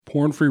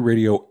Porn Free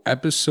Radio,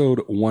 episode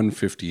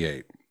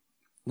 158.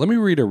 Let me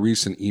read a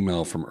recent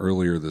email from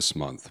earlier this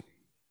month.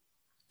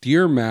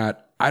 Dear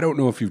Matt, I don't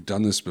know if you've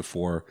done this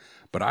before,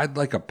 but I'd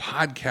like a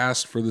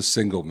podcast for the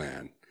single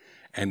man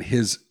and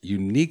his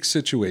unique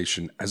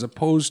situation as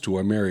opposed to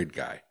a married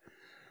guy.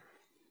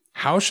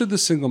 How should the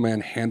single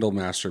man handle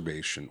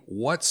masturbation?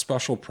 What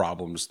special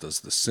problems does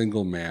the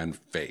single man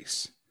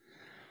face?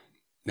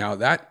 Now,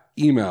 that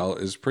email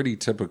is pretty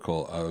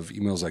typical of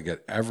emails I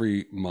get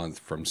every month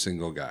from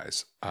single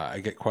guys.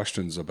 I get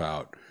questions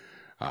about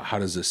how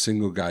does a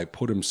single guy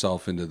put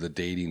himself into the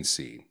dating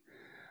scene?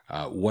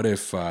 What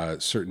if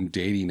certain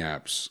dating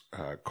apps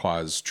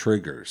cause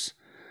triggers?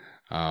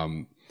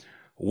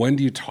 When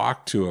do you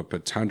talk to a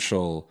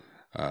potential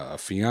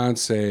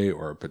fiance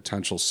or a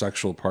potential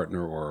sexual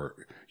partner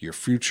or your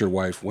future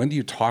wife? When do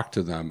you talk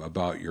to them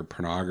about your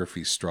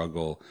pornography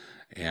struggle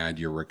and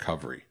your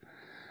recovery?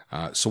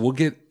 So we'll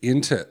get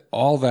into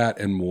all that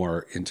and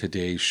more in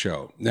today's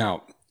show.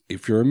 Now,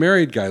 if you're a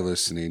married guy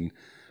listening,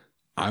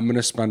 I'm going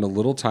to spend a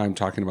little time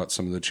talking about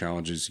some of the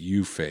challenges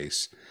you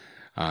face.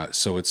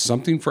 So it's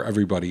something for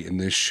everybody in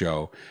this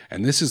show.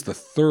 And this is the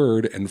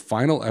third and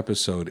final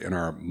episode in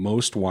our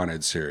Most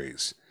Wanted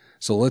series.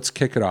 So let's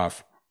kick it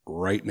off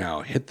right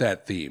now. Hit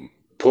that theme.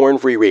 Porn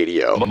Free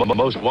Radio.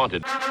 Most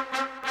Wanted.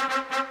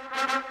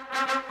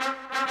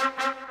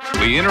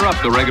 We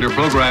interrupt the regular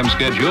program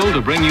schedule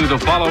to bring you the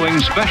following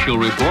special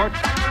report.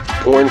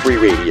 Porn Free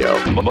Radio.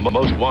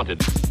 Most Wanted.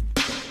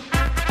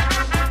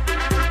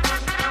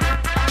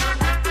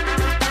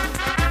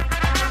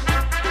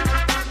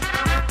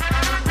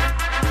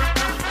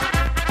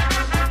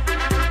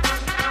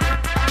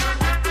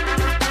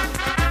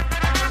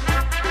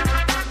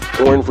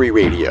 Porn Free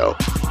Radio.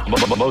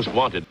 Most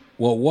Wanted.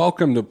 Well,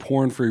 welcome to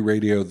Porn Free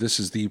Radio. This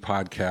is the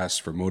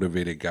podcast for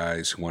motivated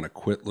guys who want to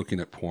quit looking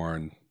at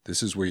porn.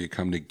 This is where you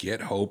come to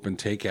get hope and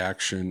take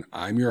action.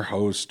 I'm your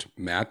host,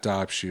 Matt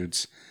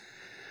Dobschutz.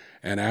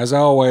 And as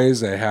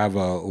always, I have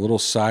a little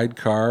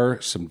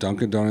sidecar, some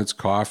Dunkin' Donuts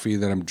coffee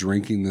that I'm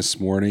drinking this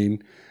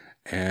morning.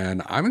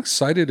 And I'm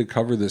excited to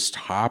cover this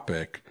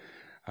topic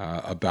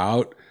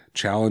about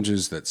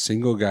challenges that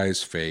single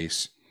guys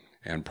face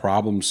and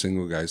problems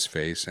single guys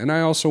face. And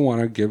I also want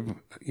to give,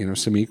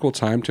 some equal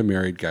time to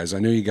married guys. I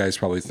know you guys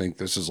probably think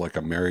this is like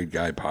a married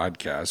guy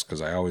podcast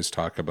because I always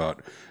talk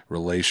about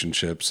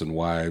relationships and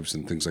wives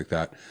and things like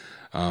that.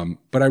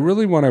 But I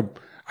really want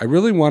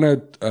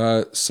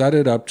to set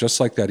it up just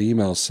like that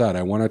email said.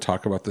 I want to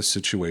talk about the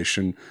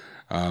situation,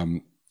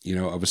 of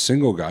a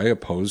single guy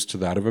opposed to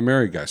that of a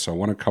married guy. So I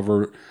want to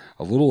cover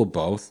a little of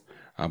both,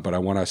 but I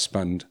want to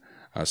spend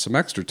some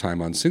extra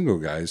time on single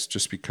guys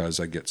just because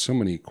I get so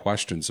many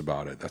questions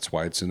about it. That's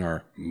why it's in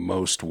our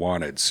Most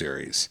Wanted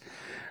series.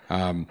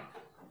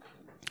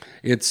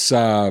 It's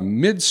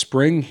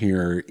mid-spring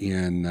here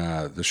in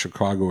the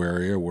Chicago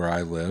area where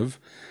I live.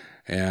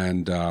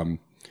 And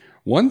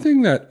one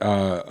thing that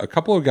a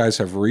couple of guys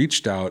have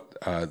reached out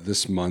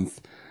this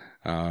month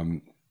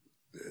to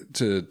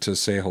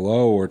say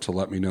hello or to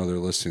let me know they're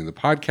listening to the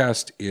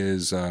podcast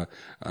is a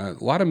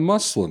lot of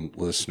Muslim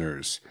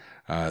listeners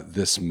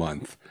this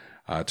month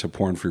to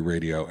Porn Free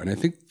Radio. And I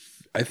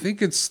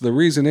think it's the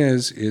reason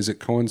is it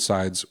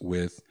coincides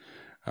with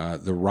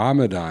the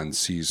Ramadan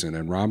season,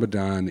 and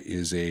Ramadan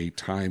is a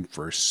time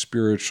for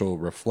spiritual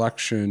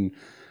reflection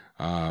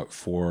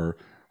for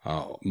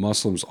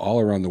Muslims all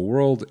around the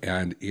world,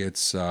 and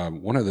it's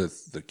one of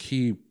the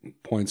key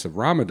points of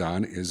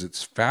Ramadan is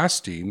it's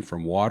fasting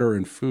from water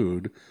and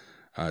food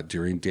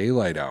during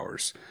daylight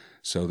hours.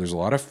 So there's a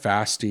lot of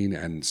fasting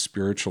and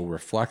spiritual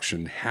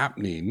reflection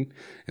happening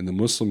in the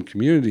Muslim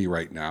community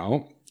right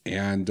now,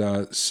 and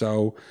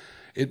so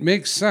it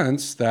makes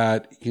sense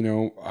that,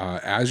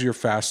 as you're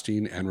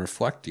fasting and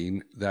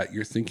reflecting, that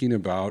you're thinking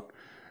about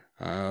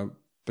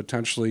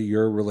potentially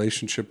your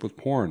relationship with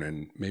porn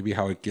and maybe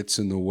how it gets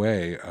in the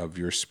way of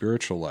your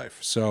spiritual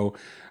life. So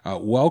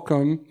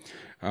welcome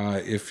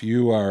if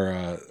you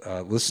are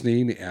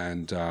listening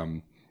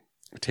and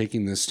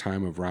taking this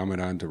time of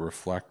Ramadan to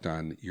reflect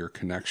on your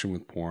connection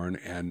with porn.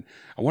 And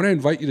I want to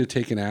invite you to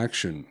take an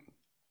action.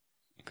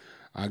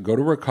 Go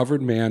to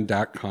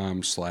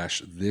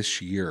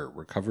recoveredman.com/thisyear,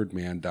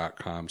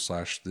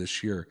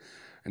 recoveredman.com/thisyear,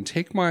 and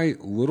take my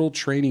little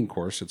training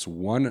course. It's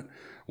one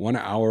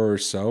hour or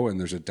so, and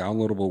there's a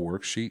downloadable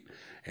worksheet,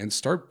 and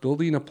start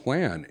building a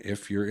plan.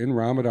 If you're in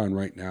Ramadan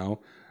right now,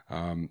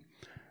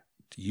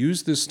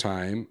 use this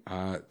time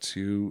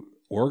to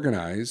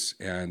organize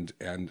and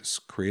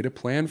create a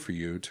plan for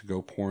you to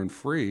go porn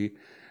free.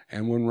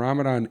 And when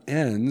Ramadan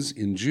ends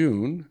in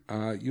June,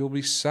 you'll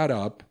be set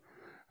up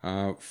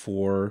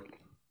for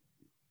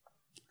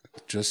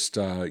just,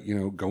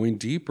 going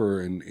deeper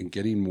and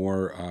getting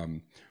more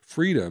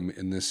freedom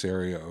in this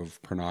area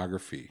of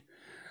pornography.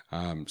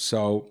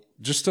 So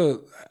just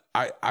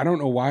I don't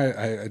know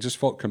why I just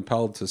felt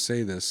compelled to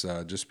say this,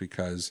 just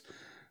because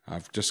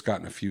I've just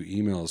gotten a few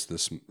emails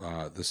this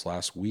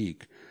last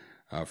week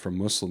from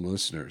Muslim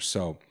listeners.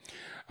 So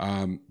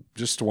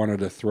just wanted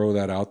to throw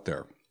that out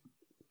there.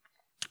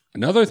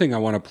 Another thing I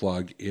want to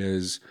plug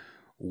is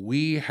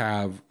we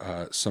have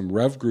some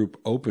Rev Group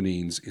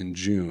openings in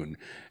June,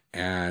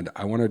 and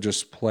I want to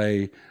just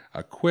play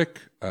a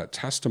quick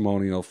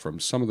testimonial from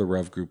some of the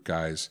Rev Group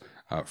guys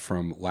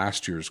from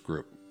last year's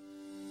group.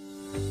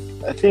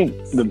 I think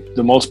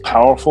the most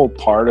powerful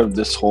part of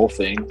this whole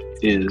thing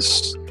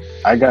is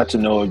I got to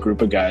know a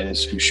group of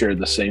guys who shared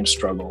the same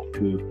struggle,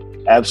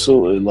 who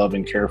absolutely love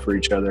and care for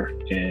each other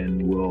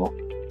and will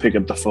pick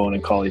up the phone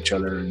and call each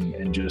other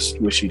and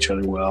just wish each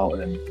other well.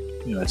 And,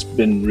 you know, it's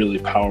been really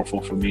powerful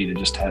for me to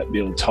just be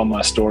able to tell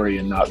my story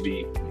and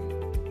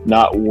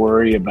not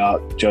worry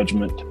about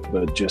judgment,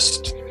 but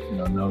just,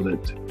 you know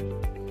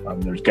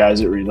that there's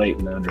guys that relate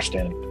and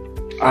understand.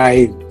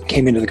 I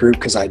came into the group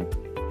because I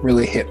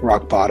really hit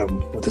rock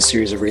bottom with a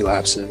series of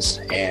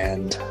relapses,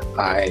 and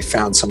I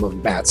found some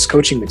of Matt's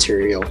coaching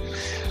material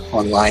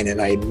online,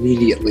 and I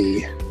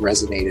immediately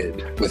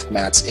resonated with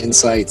Matt's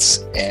insights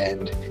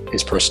and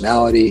his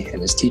personality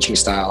and his teaching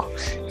style.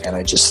 And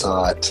I just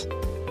thought,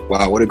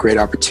 wow, what a great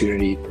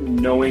opportunity.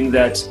 Knowing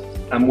that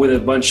I'm with a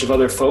bunch of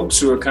other folks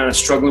who are kind of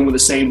struggling with the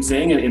same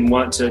thing and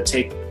want to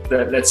take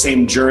that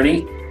same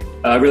journey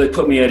really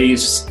put me at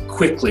ease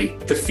quickly.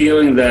 The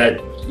feeling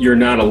that you're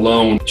not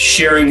alone,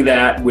 sharing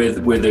that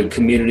with a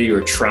community or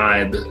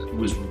tribe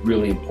was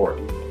really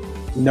important.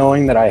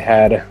 Knowing that I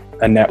had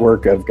a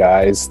network of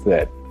guys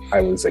that I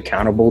was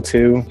accountable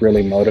to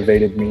really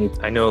motivated me.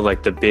 I know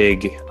like the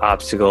big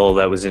obstacle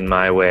that was in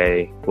my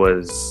way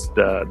was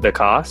the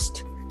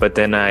cost, but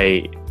then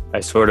I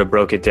sort of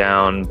broke it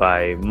down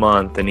by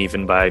month and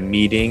even by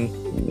meeting.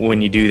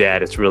 When you do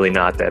that, it's really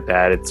not that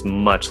bad. It's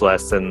much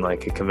less than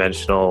like a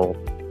conventional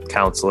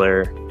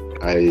counselor.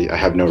 I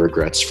have no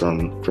regrets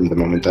from the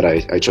moment that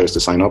I chose to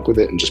sign up with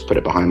it and just put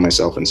it behind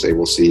myself and say,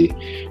 we'll see,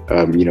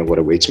 what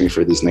awaits me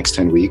for these next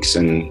 10 weeks.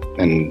 And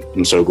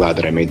I'm so glad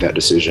that I made that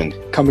decision.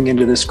 Coming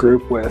into this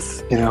group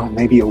with,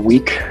 maybe a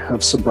week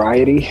of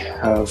sobriety,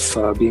 of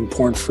being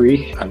porn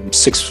free. I'm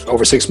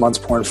over 6 months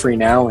porn free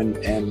now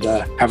and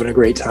having a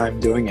great time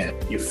doing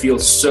it. You feel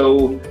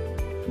so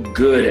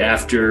good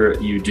after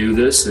you do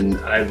this, and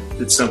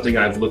it's something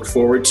I've looked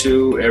forward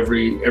to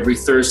every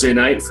Thursday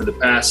night for the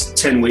past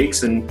 10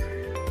 weeks, and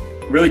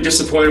really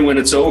disappointed when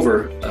it's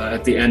over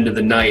at the end of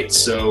the night.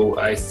 So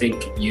I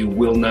think you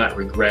will not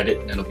regret it,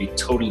 and it'll be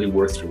totally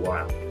worth your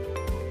while.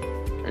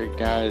 All right,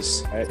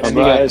 guys.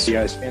 See you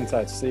guys.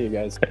 Insights. See you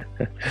guys.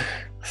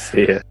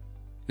 See ya.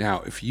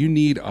 Now, if you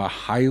need a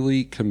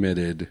highly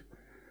committed,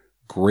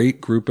 great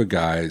group of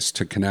guys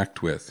to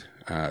connect with,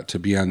 to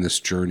be on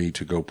this journey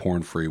to go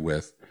porn free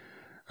with,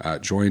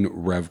 join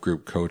Rev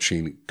Group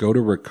Coaching. Go to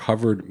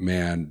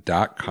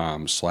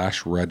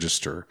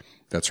recoveredman.com/register.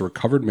 That's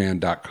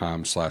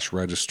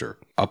recoveredman.com/register.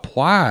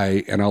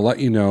 Apply, and I'll let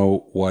you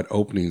know what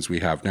openings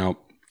we have. Now,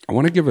 I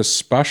want to give a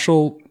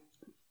special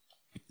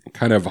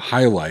kind of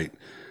highlight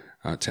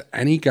to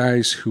any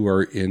guys who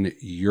are in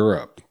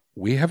Europe.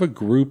 We have a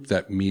group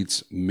that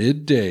meets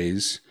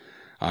middays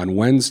on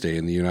Wednesday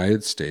in the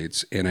United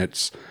States, and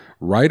it's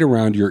right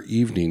around your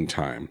evening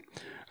time,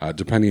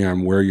 depending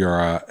on where you're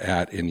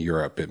at in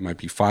Europe. It might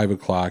be 5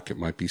 o'clock, it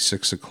might be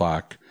 6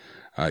 o'clock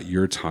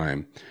your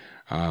time.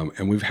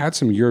 And we've had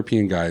some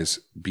European guys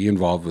be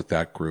involved with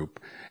that group.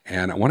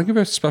 And I want to give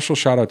a special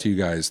shout out to you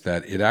guys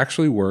that it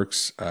actually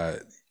works.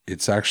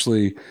 It's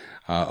actually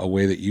a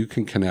way that you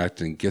can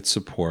connect and get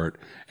support.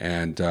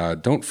 And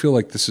don't feel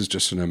like this is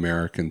just an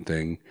American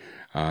thing.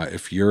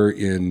 If you're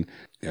in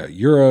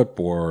Europe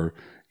or,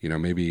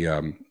 maybe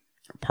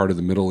part of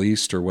the Middle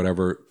East or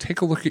whatever,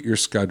 take a look at your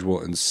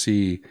schedule and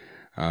see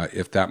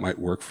if that might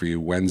work for you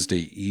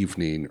Wednesday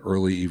evening,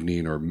 early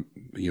evening, or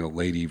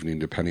late evening,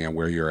 depending on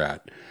where you're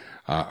at.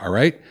 All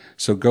right.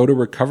 So go to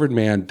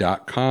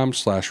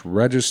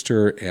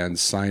recoveredman.com/register and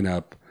sign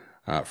up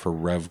for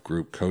Rev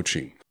Group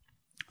Coaching.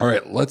 All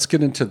right, let's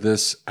get into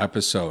this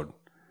episode.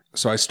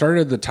 So I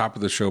started at the top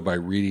of the show by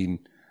reading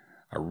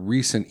a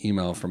recent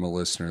email from a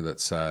listener that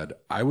said,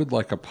 I would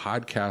like a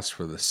podcast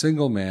for the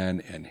single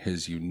man and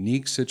his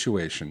unique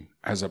situation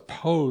as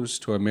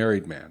opposed to a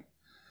married man.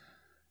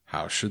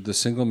 How should the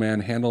single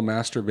man handle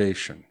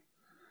masturbation?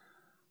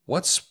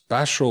 What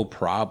special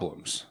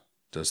problems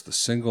does the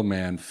single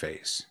man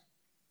face?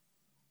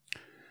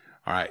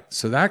 All right,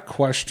 so that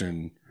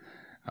question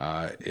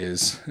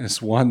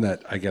is one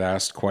that I get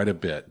asked quite a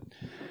bit,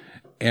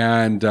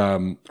 and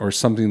or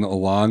something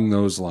along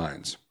those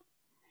lines.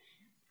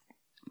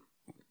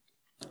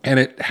 And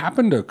it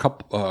happened a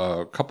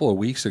couple of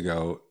weeks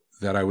ago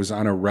that I was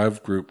on a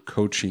Rev Group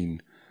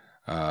coaching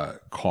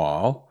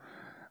call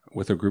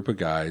with a group of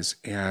guys,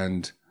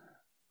 and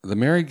the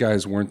married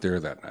guys weren't there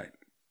that night.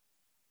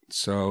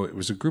 So it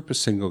was a group of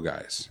single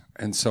guys.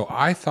 And so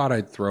I thought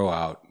I'd throw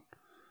out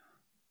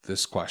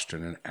this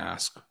question and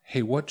ask,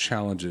 hey, what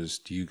challenges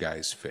do you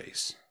guys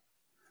face?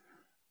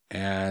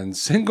 And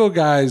single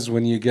guys,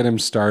 when you get them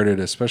started,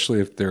 especially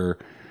if they're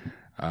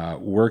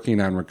working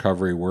on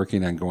recovery,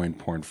 working on going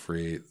porn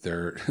free,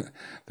 they're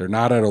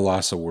not at a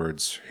loss of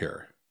words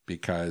here,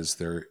 because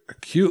they're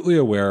acutely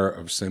aware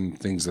of some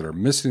things that are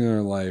missing in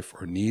their life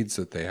or needs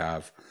that they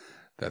have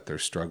that they're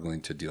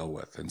struggling to deal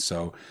with. And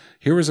so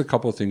here was a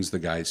couple of things the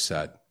guys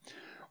said.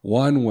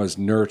 One was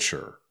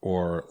nurture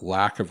or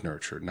lack of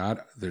nurture.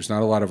 There's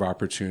not a lot of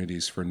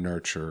opportunities for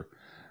nurture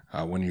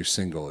when you're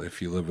single.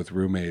 If you live with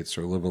roommates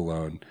or live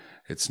alone,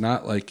 it's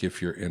not like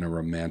if you're in a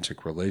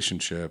romantic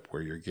relationship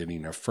where you're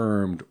getting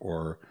affirmed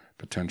or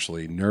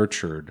potentially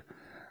nurtured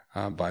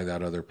by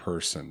that other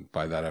person,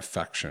 by that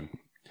affection.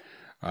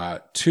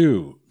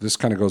 Two, this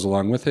kind of goes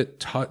along with it,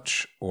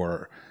 touch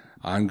or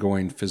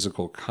ongoing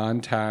physical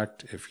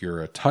contact. If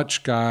you're a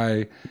touch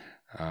guy,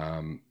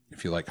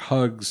 if you like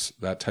hugs,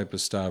 that type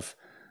of stuff,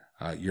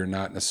 you're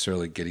not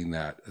necessarily getting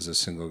that as a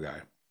single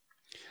guy.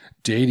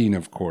 Dating,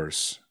 of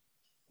course,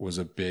 was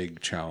a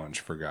big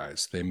challenge for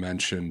guys. They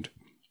mentioned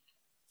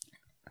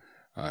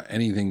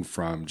anything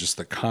from just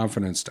the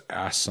confidence to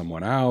ask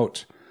someone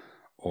out,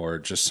 or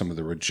just some of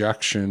the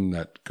rejection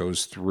that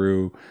goes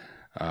through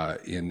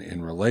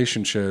in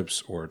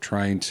relationships, or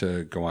trying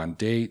to go on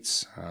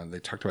dates. They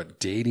talked about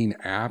dating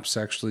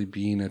apps actually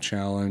being a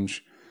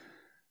challenge.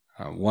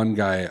 One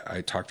guy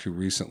I talked to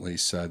recently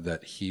said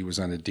that he was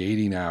on a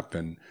dating app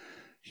and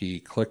he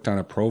clicked on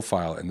a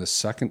profile, and the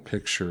second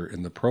picture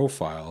in the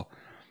profile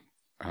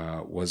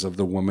was of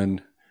the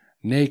woman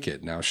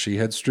naked. Now, she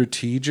had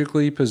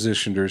strategically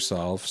positioned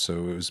herself,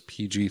 so it was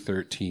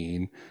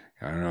PG-13.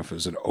 I don't know if it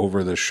was an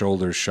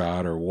over-the-shoulder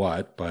shot or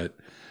what, but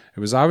it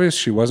was obvious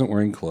she wasn't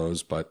wearing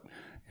clothes, but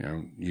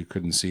you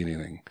couldn't see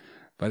anything.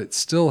 But it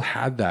still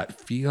had that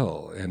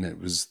feel, and it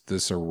was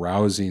this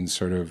arousing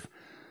sort of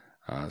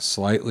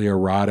slightly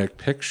erotic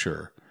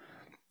picture.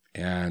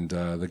 And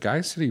the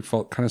guy said he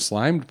felt kind of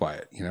slimed by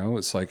it.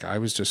 It's like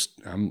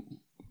I'm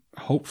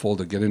hopeful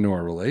to get into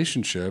a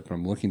relationship.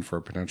 I'm looking for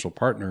a potential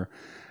partner,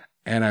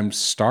 and I'm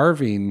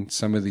starving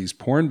some of these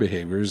porn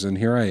behaviors, and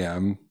here I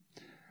am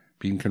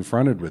being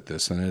confronted with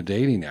this in a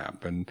dating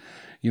app. And,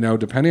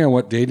 depending on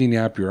what dating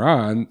app you're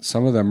on,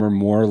 some of them are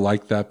more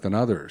like that than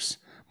others,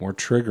 more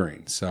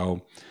triggering.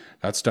 So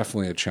that's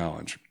definitely a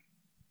challenge.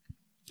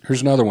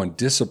 Here's another one,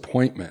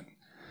 disappointment.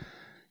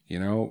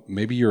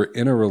 Maybe you're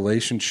in a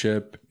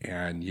relationship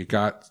and you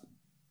got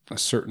a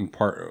certain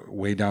part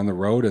way down the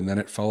road and then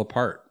it fell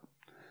apart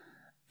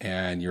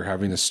and you're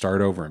having to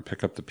start over and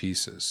pick up the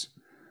pieces.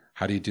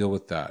 How do you deal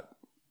with that?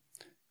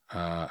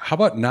 How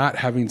about not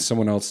having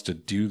someone else to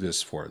do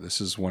this for? This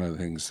is one of the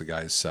things the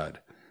guys said.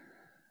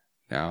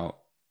 Now,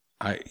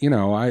 I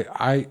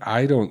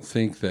don't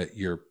think that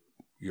your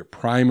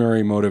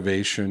primary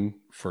motivation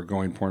for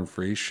going porn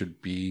free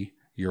should be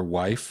your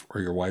wife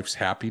or your wife's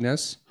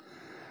happiness.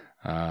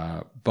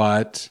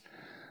 But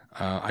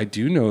I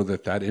do know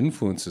that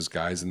influences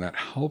guys and that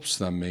helps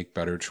them make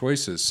better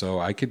choices. So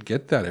I could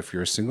get that. If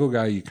you're a single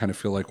guy, you kind of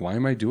feel like, why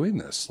am I doing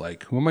this?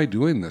 Like, who am I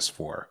doing this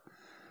for?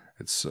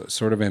 It's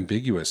sort of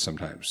ambiguous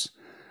sometimes.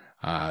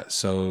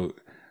 So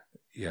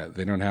yeah,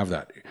 they don't have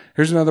that.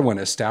 Here's another one,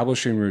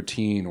 establishing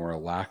routine or a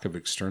lack of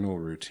external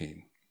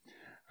routine.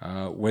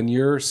 When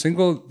you're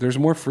single, there's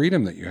more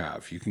freedom that you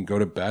have. You can go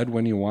to bed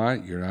when you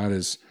want. You're not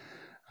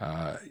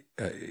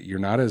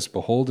as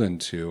beholden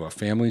to a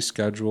family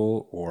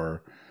schedule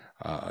or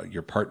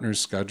your partner's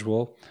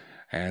schedule.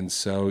 And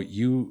so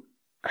you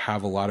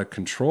have a lot of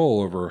control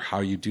over how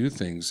you do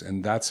things.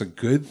 And that's a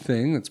good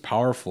thing. It's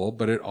powerful,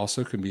 but it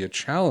also can be a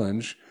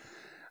challenge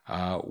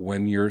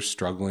when you're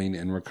struggling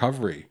in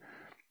recovery.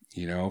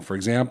 For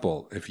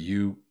example, if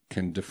you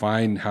can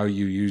define how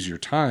you use your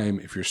time,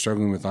 if you're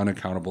struggling with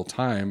unaccountable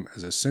time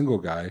as a single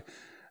guy,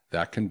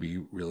 that can be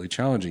really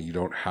challenging. You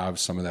don't have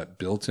some of that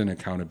built-in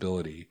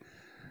accountability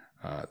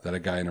that a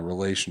guy in a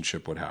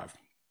relationship would have.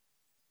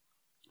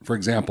 For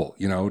example,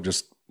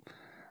 just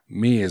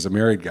me as a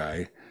married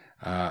guy,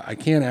 I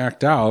can't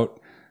act out,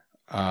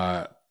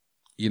 at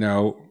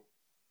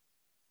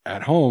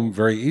home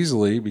very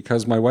easily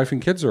because my wife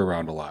and kids are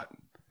around a lot.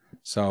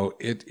 So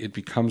it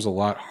becomes a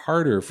lot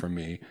harder for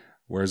me.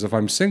 Whereas if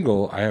I'm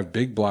single, I have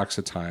big blocks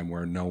of time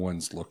where no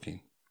one's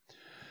looking.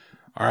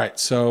 All right,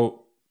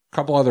 so a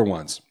couple other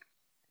ones.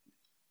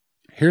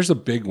 Here's a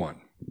big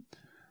one.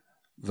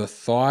 The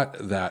thought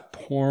that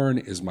porn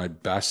is my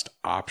best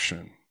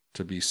option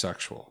to be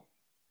sexual.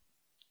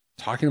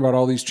 Talking about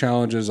all these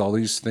challenges, all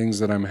these things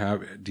that I'm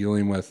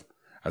dealing with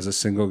as a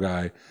single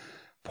guy,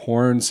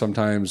 porn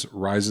sometimes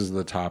rises to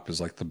the top as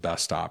like the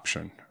best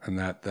option. And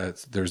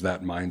there's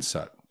that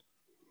mindset.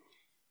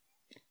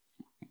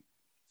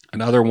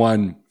 Another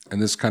one,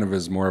 and this kind of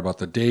is more about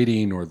the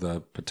dating or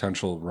the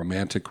potential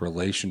romantic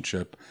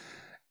relationship.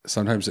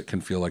 Sometimes it can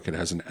feel like it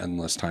has an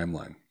endless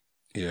timeline.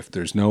 If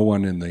there's no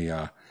one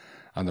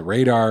on the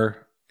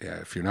radar,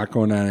 if you're not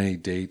going on any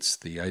dates,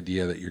 the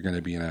idea that you're going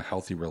to be in a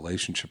healthy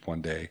relationship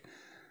one day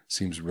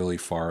seems really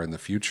far in the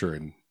future.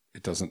 And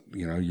it doesn't,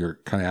 you're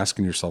kind of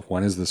asking yourself,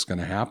 when is this going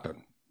to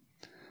happen?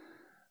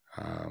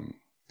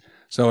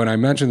 And I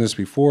mentioned this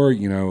before,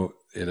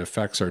 it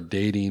affects our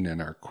dating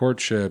and our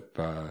courtship.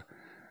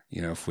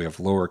 If we have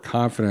lower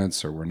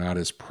confidence or we're not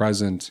as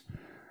present,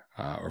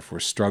 or if we're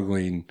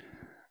struggling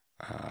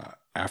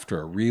after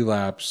a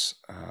relapse,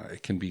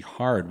 it can be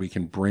hard. We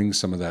can bring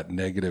some of that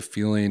negative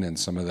feeling and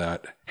some of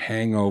that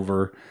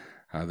hangover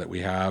that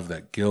we have,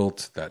 that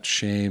guilt, that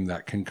shame,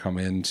 that can come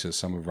into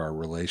some of our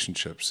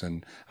relationships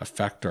and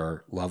affect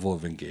our level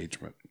of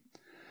engagement.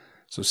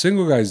 So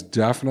single guys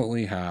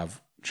definitely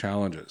have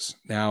challenges.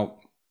 Now,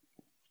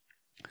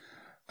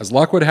 as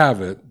luck would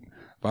have it,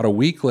 about a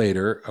week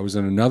later, I was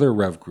in another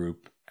Rev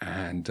group,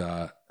 and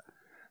the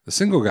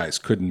single guys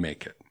couldn't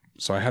make it.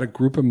 So I had a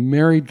group of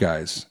married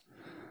guys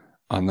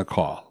on the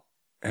call,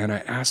 and I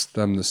asked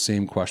them the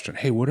same question.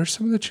 Hey, what are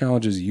some of the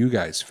challenges you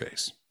guys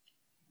face?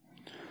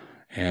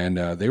 And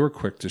they were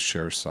quick to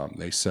share some.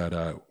 They said,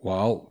 the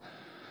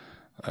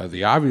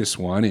obvious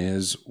one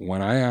is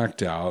when I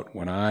act out,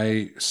 when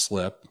I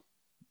slip,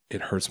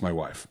 it hurts my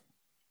wife.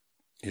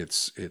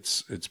 It's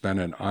been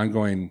an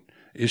ongoing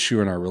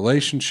issue in our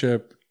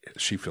relationship.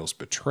 She feels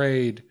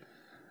betrayed.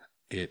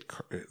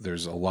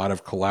 There's a lot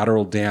of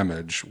collateral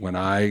damage when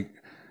I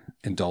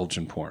indulge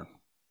in porn.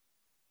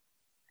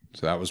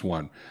 So that was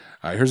one.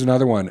 Here's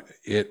another one.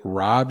 It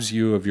robs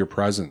you of your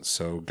presence.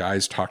 So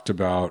guys talked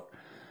about,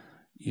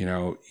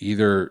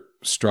 either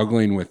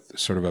struggling with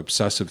sort of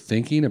obsessive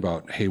thinking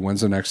about, hey,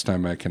 when's the next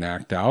time I can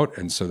act out?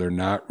 And so they're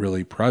not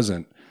really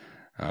present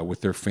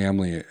with their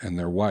family and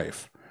their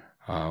wife.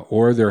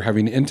 Or they're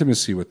having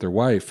intimacy with their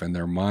wife and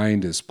their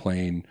mind is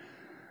playing,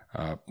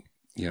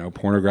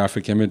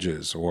 pornographic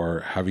images or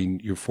having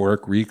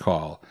euphoric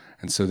recall.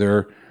 And so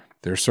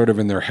they're sort of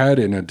in their head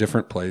in a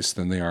different place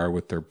than they are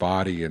with their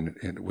body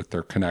and with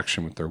their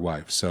connection with their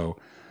wife. So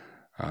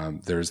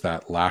there's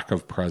that lack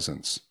of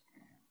presence.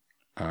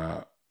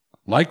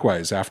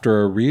 Likewise,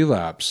 after a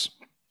relapse,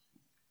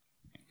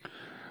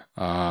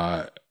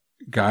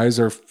 guys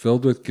are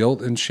filled with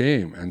guilt and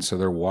shame, and so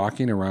they're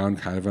walking around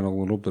kind of in a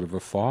little bit of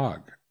a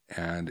fog,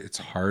 and it's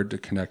hard to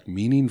connect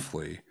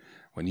meaningfully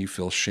when you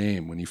feel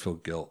shame, when you feel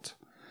guilt.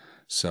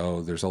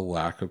 So there's a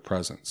lack of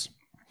presence.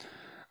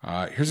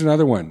 Here's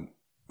another one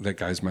that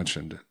guys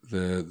mentioned,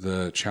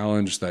 the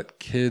challenge that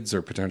kids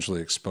are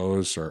potentially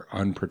exposed or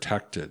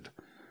unprotected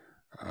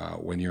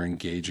when you're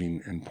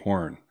engaging in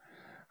porn.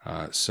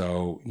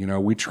 So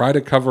we try to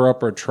cover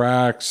up our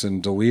tracks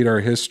and delete our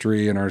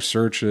history and our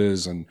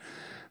searches and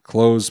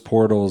close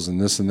portals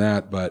and this and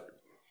that. But,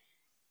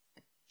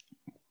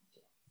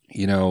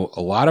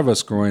 a lot of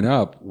us growing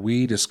up,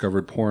 we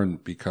discovered porn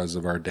because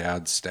of our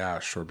dad's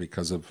stash or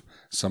because of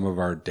some of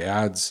our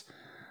dad's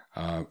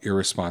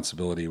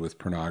irresponsibility with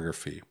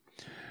pornography.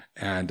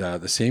 And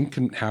the same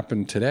can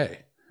happen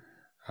today.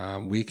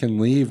 We can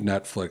leave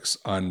Netflix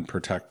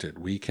unprotected.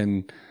 We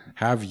can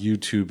have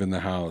YouTube in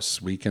the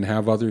house. We can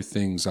have other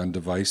things on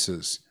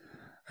devices.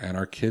 And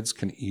our kids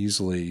can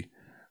easily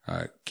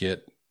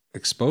get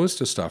exposed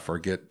to stuff or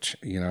get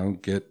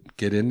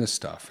into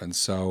stuff. And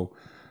so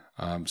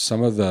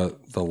some of the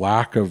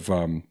lack of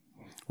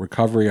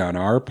recovery on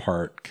our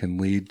part can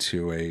lead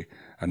to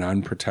an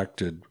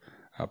unprotected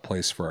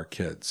place for our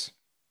kids.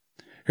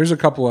 Here's a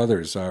couple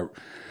others.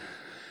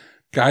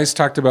 Guys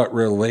talked about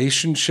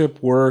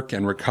relationship work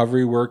and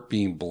recovery work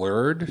being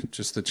blurred.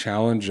 Just the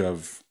challenge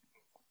of,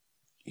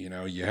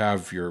 you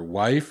have your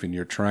wife and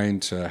you're trying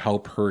to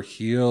help her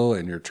heal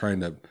and you're trying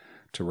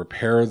to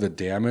repair the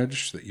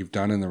damage that you've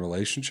done in the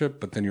relationship,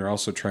 but then you're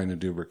also trying to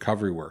do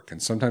recovery work.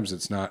 And sometimes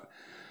it's not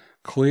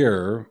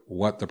clear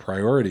what the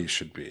priority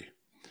should be.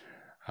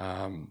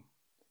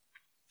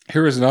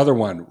 Here is another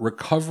one,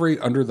 recovery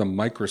under the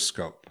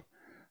microscope.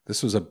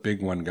 This was a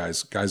big one,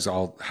 guys. Guys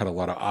all had a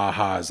lot of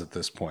ahas at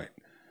this point.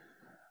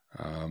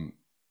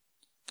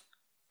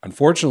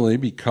 Unfortunately,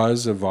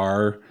 because of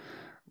our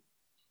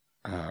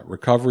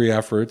recovery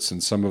efforts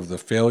and some of the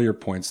failure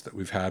points that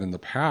we've had in the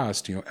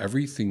past,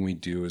 everything we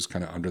do is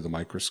kind of under the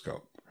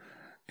microscope.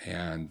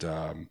 And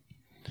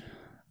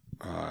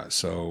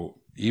so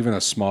even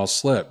a small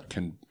slip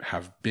can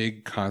have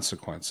big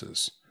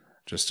consequences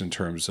just in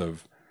terms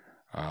of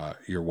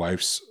your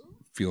wife's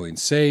feeling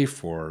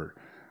safe or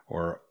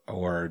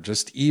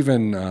just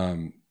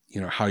even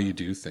how you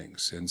do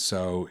things. And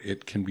so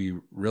it can be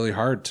really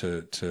hard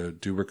to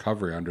do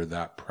recovery under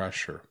that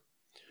pressure.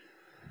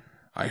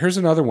 Here's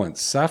another one.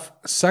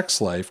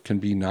 Sex life can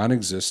be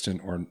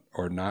non-existent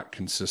or not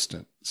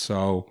consistent.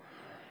 So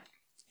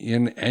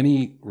in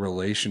any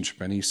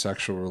relationship, any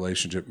sexual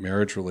relationship,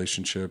 marriage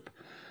relationship,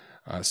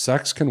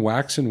 sex can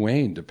wax and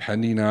wane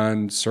depending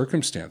on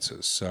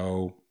circumstances.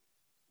 So,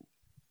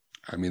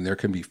 there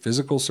can be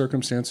physical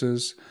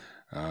circumstances,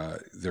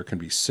 there can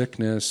be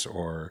sickness,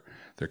 or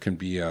there can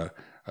be a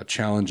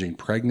challenging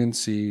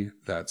pregnancy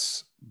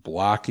that's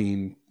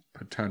blocking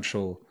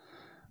potential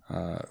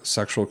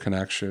sexual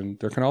connection.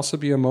 There can also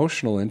be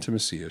emotional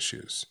intimacy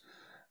issues.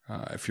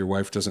 If your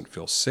wife doesn't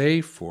feel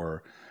safe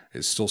or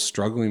is still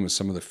struggling with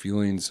some of the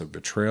feelings of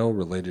betrayal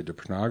related to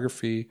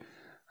pornography,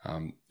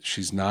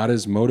 she's not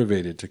as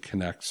motivated to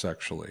connect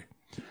sexually.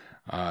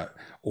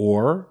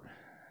 Or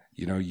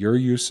your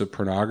use of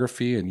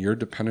pornography and your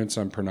dependence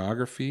on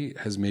pornography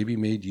has maybe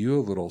made you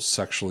a little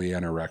sexually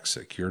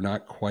anorexic. You're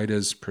not quite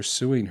as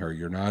pursuing her.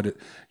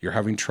 You're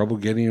having trouble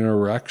getting an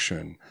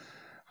erection.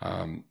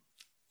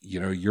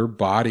 Your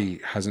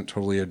body hasn't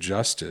totally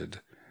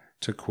adjusted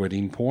to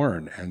quitting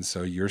porn. And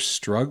so you're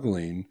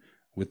struggling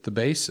with the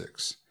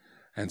basics.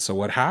 And so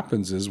what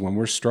happens is when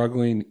we're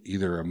struggling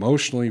either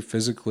emotionally,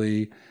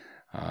 physically,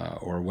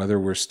 or whether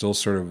we're still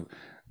sort of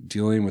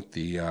dealing with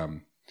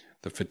the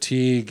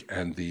fatigue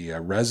and the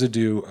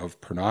residue of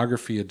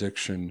pornography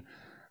addiction,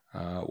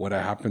 what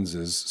happens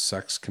is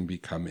sex can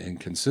become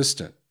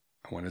inconsistent.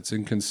 When it's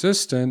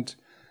inconsistent,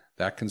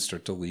 that can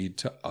start to lead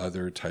to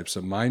other types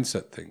of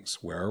mindset things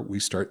where we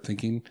start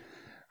thinking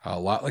a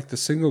lot like the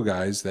single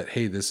guys that,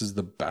 hey, this is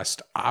the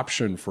best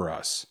option for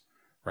us,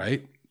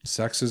 right?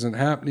 Sex isn't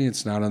happening.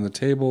 It's not on the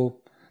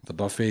table. The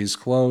buffet's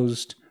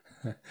closed.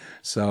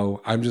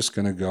 So I'm just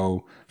going to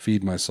go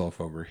feed myself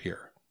over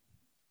here.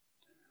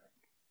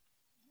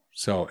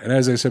 So, and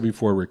as I said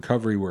before,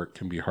 recovery work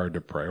can be hard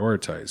to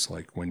prioritize.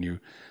 Like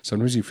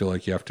sometimes you feel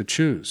like you have to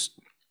choose.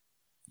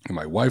 And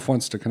my wife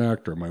wants to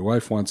connect, or my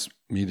wife wants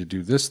me to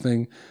do this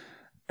thing,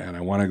 and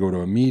I want to go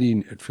to a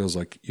meeting. It feels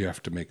like you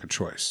have to make a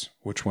choice.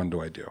 Which one do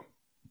I do?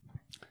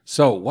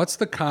 So what's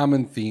the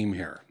common theme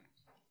here?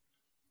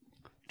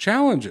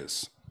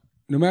 Challenges.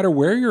 No matter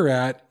where you're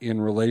at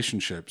in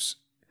relationships,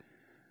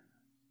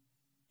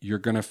 you're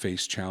going to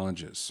face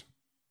challenges.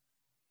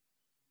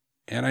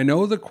 And I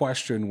know the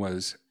question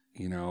was,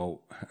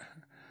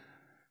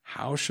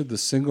 how should the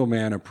single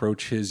man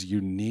approach his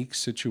unique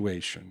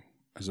situation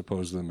as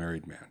opposed to the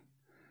married man?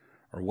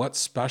 Or what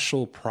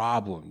special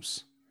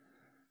problems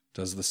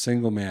does the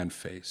single man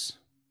face?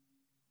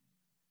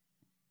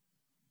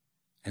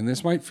 And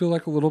this might feel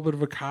like a little bit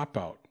of a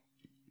cop-out.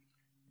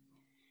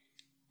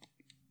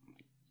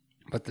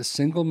 But the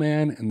single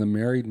man and the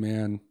married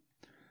man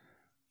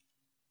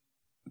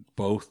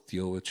both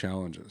deal with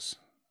challenges.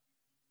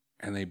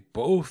 And they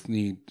both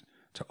need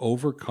to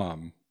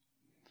overcome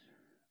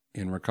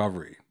in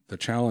recovery the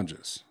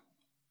challenges.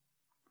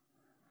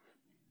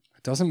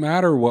 It doesn't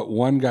matter what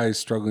one guy is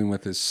struggling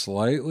with is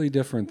slightly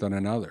different than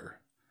another.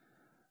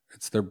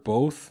 They're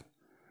both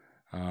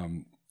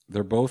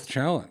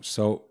challenged.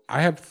 So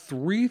I have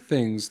 3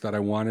 things that I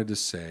wanted to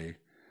say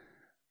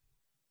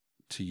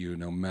to you,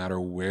 no matter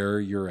where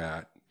you're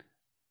at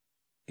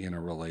in a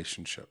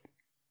relationship.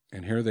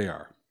 And here they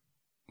are.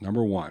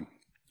 Number 1,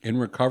 in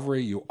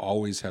recovery, you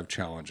always have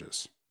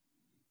challenges.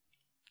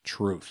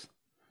 Truth.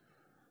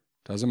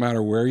 Doesn't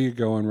matter where you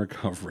go in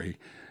recovery,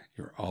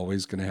 you're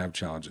always going to have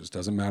challenges.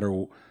 Doesn't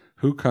matter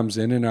who comes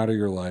in and out of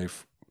your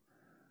life,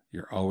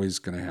 you're always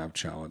going to have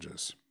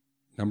challenges.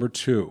 Number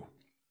 2,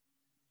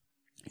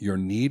 your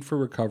need for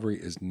recovery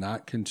is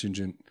not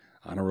contingent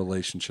on a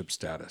relationship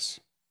status.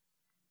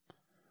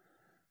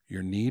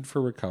 Your need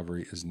for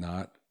recovery is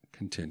not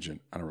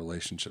contingent on a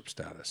relationship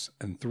status.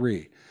 And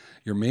 3,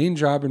 your main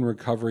job in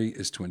recovery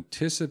is to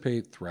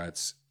anticipate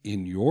threats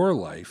in your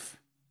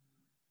life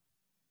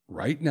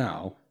right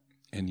now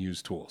and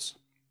use tools.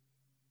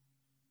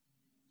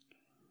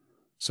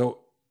 So,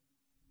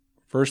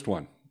 first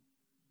one,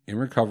 in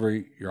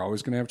recovery, you're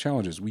always going to have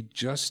challenges.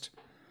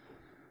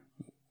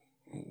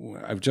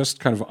 I've just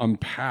kind of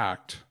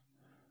unpacked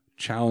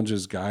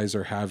challenges guys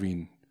are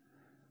having,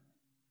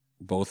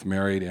 both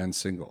married and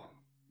single.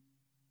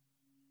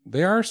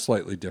 They are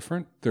slightly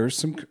different.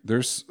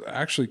 There's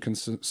actually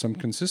some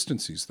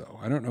consistencies, though.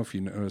 I don't know if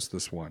you noticed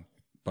this one,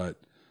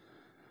 but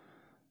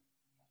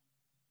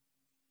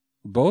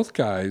both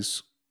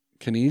guys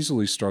can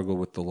easily struggle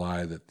with the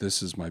lie that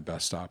this is my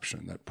best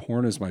option, that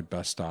porn is my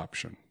best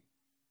option.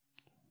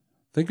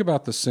 Think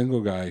about the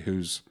single guy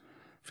who's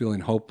feeling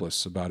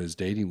hopeless about his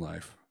dating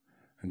life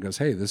and goes,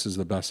 hey, this is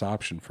the best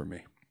option for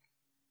me.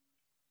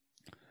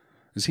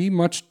 Is he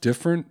much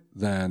different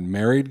than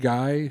married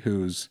guy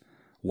whose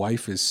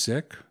wife is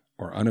sick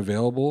or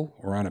unavailable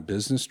or on a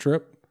business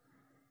trip?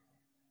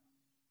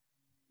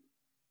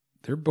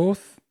 They're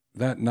both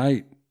that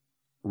night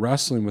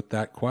wrestling with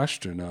that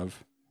question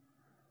of,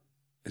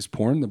 is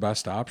porn the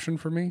best option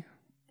for me?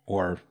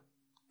 Or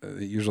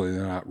usually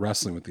they're not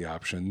wrestling with the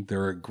option.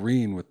 They're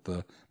agreeing with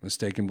the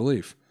mistaken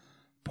belief.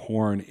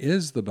 Porn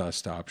is the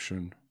best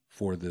option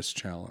for this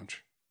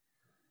challenge.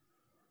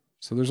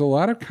 So there's a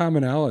lot of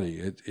commonality.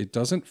 It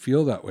doesn't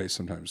feel that way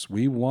sometimes.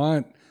 We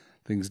want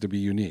things to be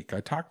unique.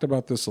 I talked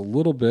about this a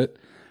little bit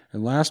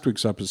in last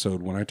week's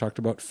episode when I talked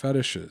about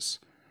fetishes.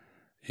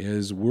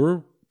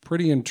 We're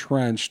pretty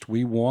entrenched.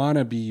 We want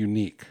to be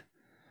unique.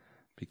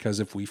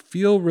 Because if we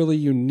feel really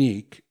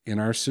unique in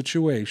our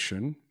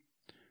situation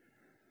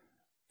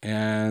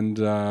and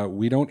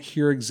we don't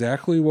hear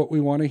exactly what we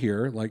want to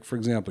hear, like, for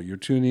example, you're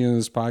tuning in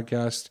this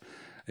podcast,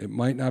 it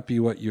might not be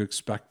what you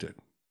expected.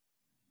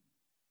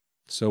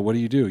 So what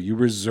do? You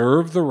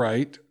reserve the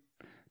right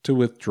to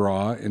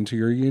withdraw into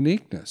your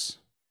uniqueness.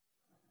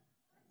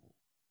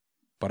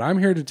 But I'm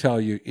here to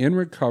tell you, in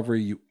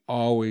recovery, you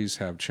always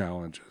have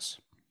challenges.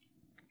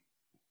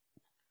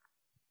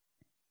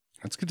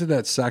 Let's get to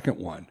that second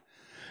one.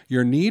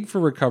 Your need for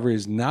recovery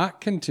is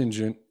not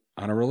contingent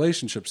on a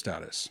relationship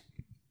status.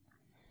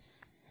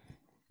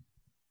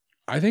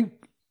 I think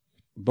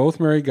both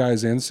married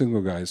guys and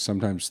single guys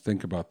sometimes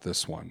think about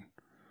this one.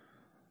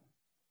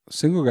 A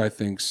single guy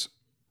thinks,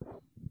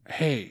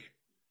 hey,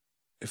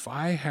 if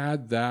I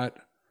had that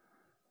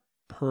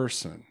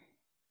person,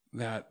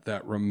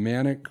 that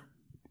romantic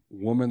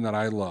woman that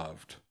I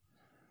loved,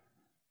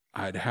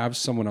 I'd have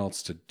someone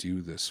else to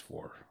do this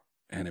for,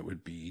 and it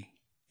would be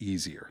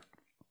easier.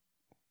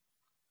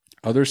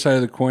 Other side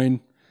of the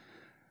coin,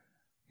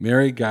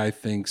 married guy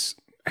thinks,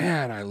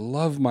 man, I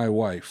love my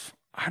wife.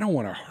 I don't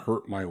want to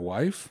hurt my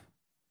wife.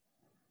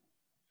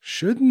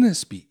 Shouldn't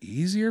this be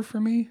easier for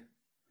me?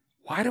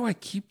 Why do I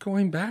keep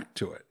going back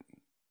to it?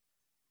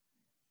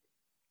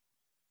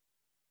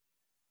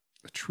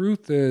 The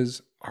truth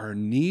is, our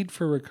need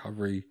for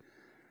recovery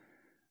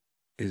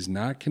is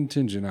not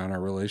contingent on our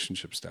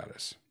relationship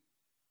status.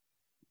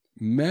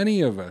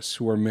 Many of us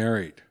who are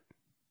married,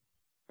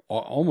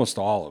 almost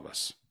all of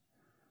us,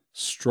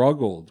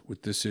 struggled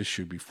with this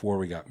issue before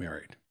we got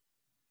married.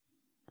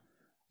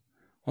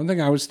 One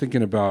thing I was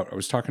thinking about, I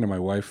was talking to my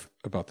wife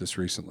about this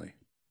recently.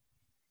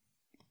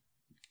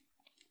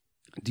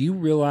 Do you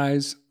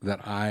realize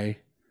that I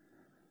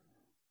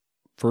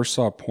first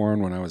saw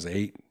porn when I was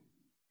 8?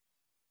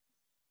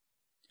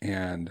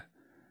 And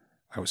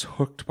I was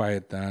hooked by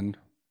it then.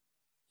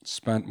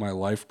 Spent my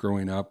life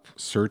growing up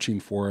searching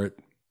for it,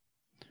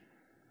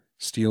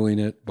 stealing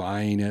it,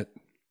 buying it,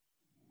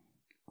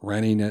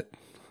 renting it,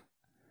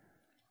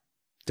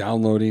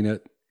 downloading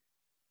it.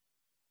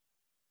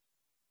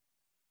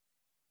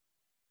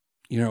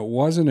 You know, it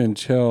wasn't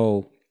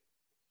until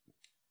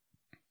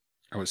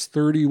I was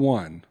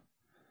 31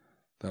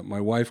 that my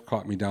wife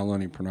caught me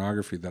downloading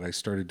pornography that I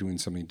started doing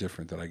something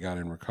different, that I got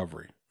in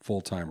recovery,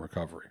 full-time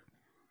recovery.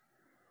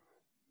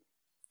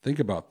 Think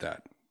about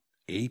that.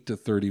 8 to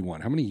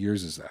 31. How many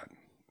years is that?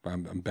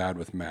 I'm bad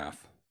with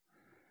math.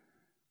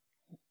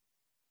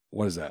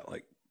 What is that,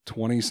 like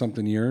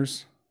 20-something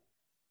years?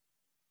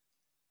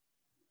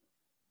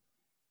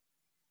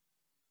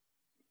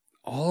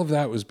 All of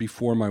that was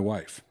before my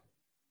wife.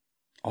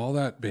 All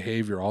that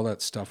behavior, all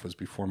that stuff was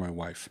before my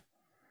wife.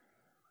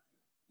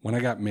 When I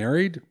got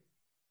married,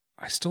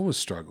 I still was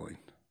struggling.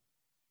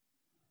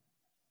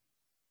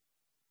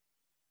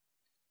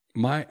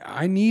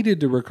 I needed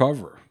to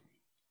recover.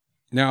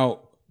 Now,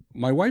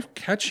 my wife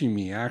catching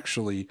me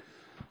actually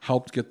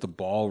helped get the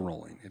ball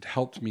rolling. It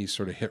helped me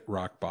sort of hit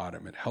rock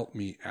bottom. It helped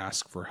me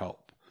ask for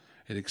help.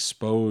 It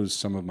exposed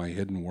some of my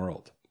hidden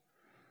world.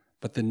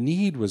 But the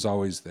need was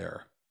always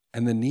there.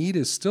 And the need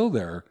is still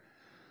there,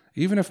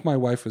 even if my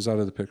wife was out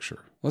of the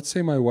picture. Let's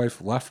say my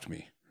wife left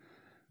me.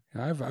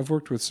 I've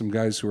worked with some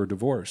guys who are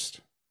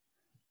divorced.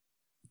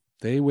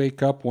 They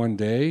wake up one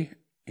day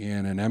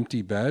in an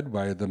empty bed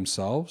by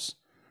themselves,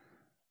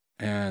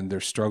 and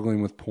they're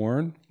struggling with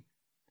porn.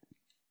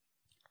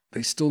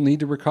 They still need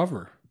to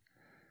recover.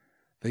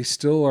 They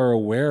still are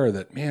aware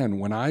that, man,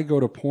 when I go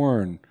to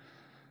porn,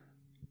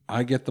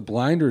 I get the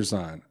blinders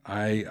on.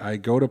 I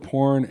go to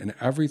porn and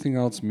everything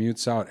else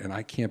mutes out, and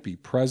I can't be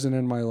present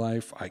in my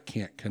life. I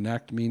can't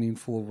connect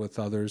meaningful with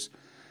others.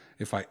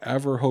 If I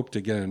ever hope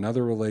to get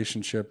another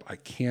relationship, I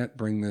can't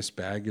bring this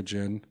baggage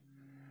in.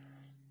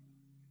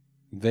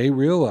 They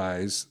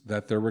realize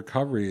that their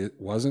recovery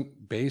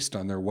wasn't based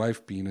on their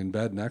wife being in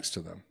bed next to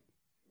them.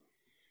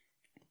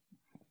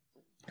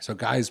 So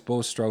guys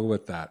both struggle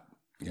with that.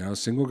 You know,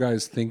 single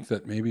guys think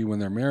that maybe when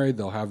they're married,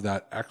 they'll have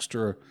that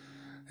extra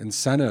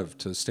incentive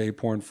to stay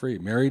porn free.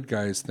 Married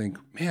guys think,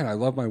 man, I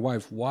love my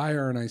wife. Why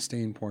aren't I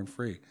staying porn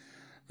free?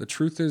 The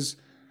truth is,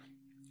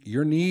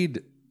 your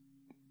need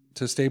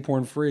to stay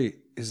porn free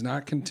is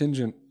not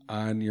contingent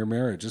on your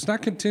marriage. It's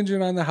not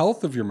contingent on the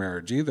health of your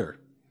marriage either.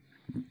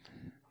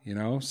 You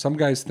know, some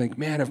guys think,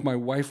 man, if my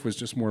wife was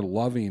just more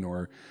loving,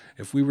 or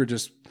if we were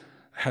just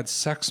had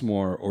sex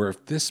more, or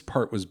if this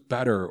part was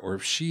better, or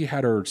if she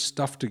had her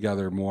stuff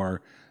together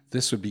more,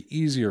 this would be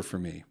easier for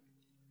me.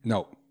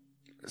 No,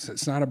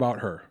 it's not about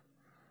her.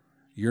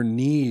 Your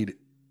need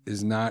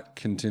is not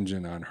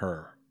contingent on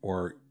her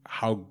or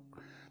how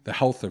the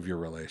health of your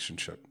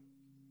relationship.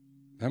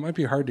 That might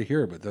be hard to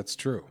hear, but that's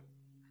true.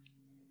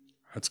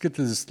 Let's get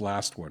to this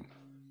last one.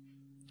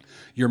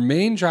 Your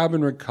main job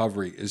in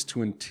recovery is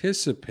to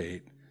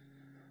anticipate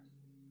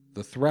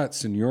the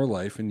threats in your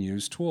life and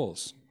use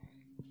tools.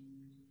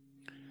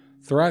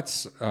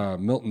 Threats,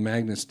 Milton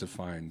Magnus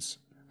defines.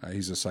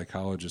 He's a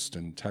psychologist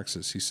in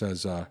Texas. He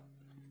says, or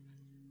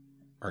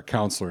a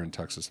counselor in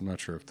Texas. I'm not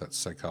sure if that's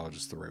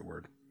psychologist the right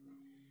word.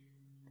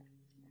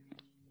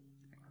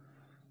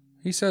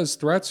 He says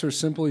threats are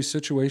simply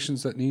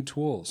situations that need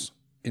tools.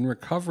 In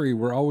recovery,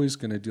 we're always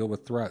going to deal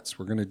with threats.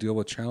 We're going to deal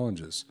with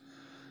challenges.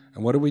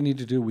 And what do we need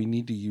to do? We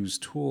need to use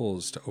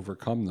tools to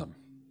overcome them.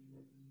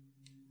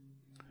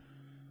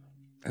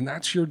 And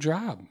that's your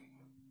job.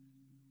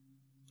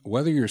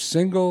 Whether you're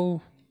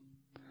single,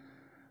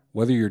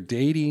 whether you're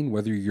dating,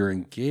 whether you're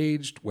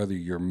engaged, whether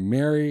you're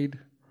married,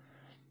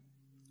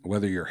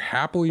 whether you're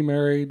happily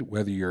married,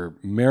 whether you're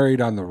married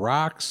on the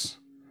rocks,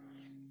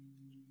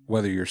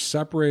 whether you're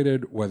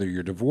separated, whether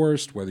you're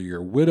divorced, whether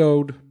you're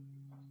widowed,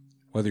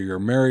 whether you're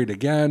married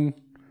again,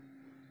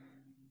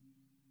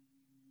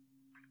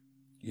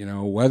 you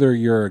know, whether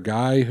you're a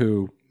guy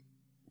who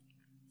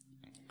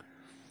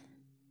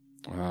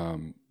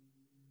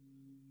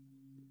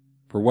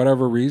for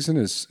whatever reason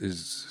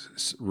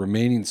is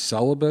remaining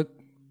celibate,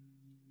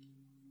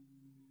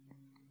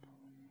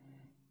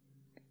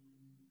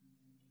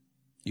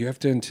 You have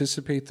to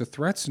anticipate the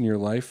threats in your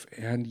life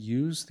and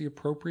use the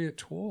appropriate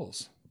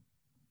tools.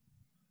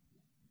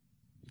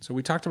 So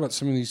we talked about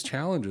some of these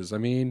challenges. I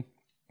mean,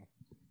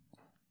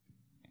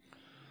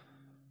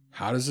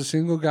 how does a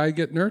single guy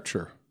get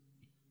nurture?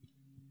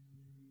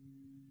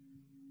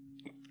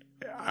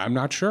 I'm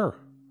not sure.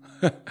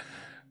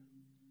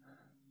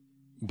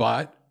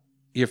 But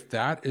if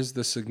that is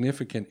the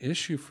significant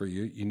issue for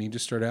you, you need to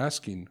start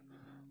asking,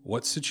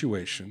 what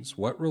situations,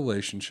 what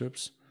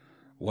relationships,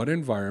 what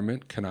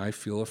environment can I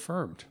feel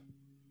affirmed?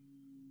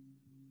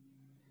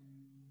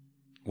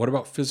 What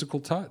about physical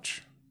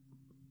touch?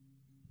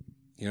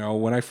 You know,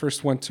 when I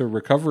first went to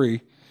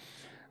recovery,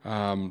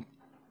 the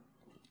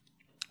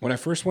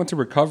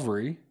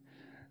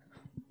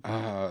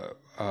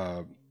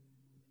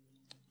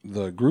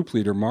group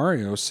leader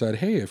Mario said,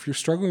 "Hey, if you're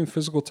struggling with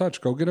physical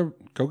touch, go get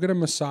a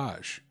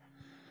massage,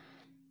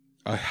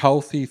 a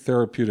healthy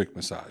therapeutic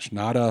massage,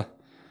 not a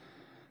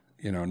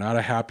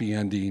happy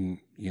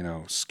ending,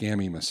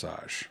 scammy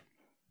massage,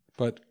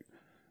 but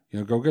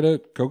go get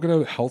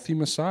a healthy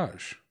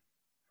massage.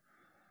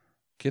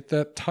 Get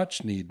that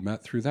touch need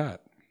met through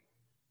that."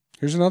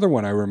 Here's another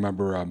one I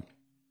remember.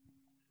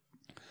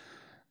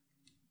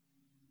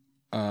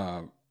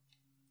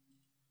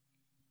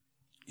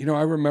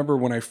 I remember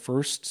when I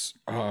first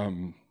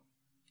had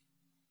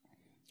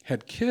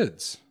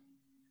kids.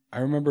 I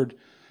remembered,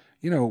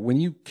 when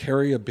you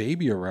carry a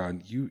baby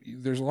around,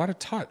 there's a lot of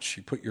touch.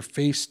 You put your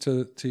face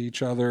to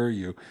each other.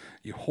 You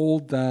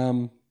hold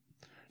them.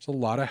 There's a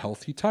lot of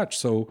healthy touch.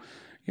 So,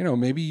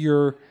 maybe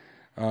you're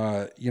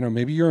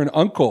an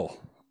uncle,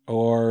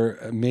 or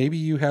maybe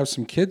you have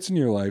some kids in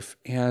your life,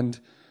 and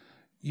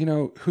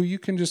who you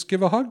can just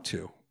give a hug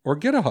to or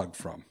get a hug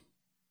from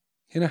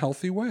in a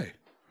healthy way.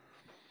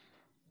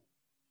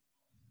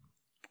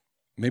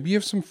 Maybe you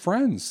have some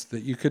friends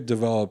that you could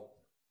develop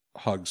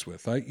hugs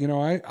with. I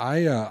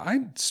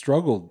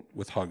struggled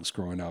with hugs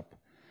growing up,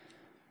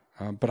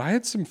 but I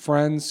had some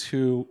friends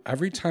who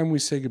every time we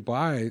say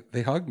goodbye,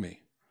 they hug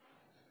me.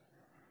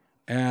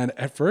 And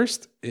at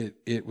first,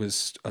 it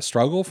was a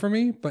struggle for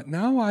me, but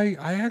now I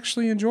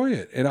actually enjoy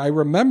it, and I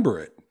remember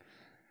it.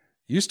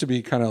 Used to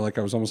be kind of like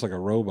I was almost like a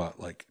robot.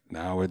 Like,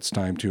 now it's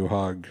time to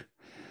hug,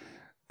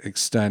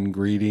 extend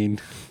greeting.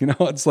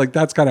 It's like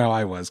that's kind of how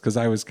I was, because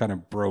I was kind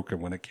of broken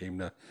when it came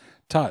to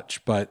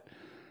touch. But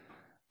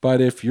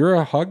if you're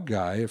a hug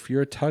guy, if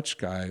you're a touch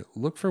guy,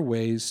 look for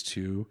ways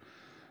to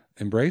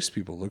embrace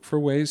people. Look for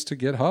ways to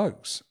get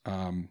hugs.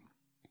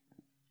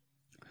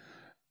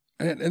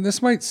 And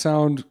this might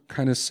sound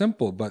kind of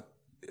simple, but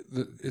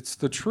it's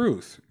the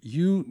truth.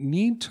 You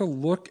need to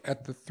look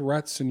at the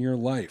threats in your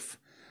life,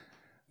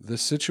 the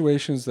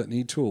situations that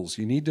need tools.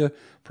 You need to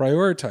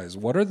prioritize.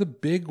 What are the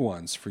big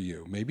ones for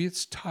you? Maybe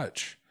it's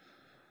touch.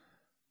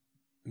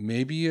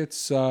 Maybe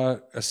it's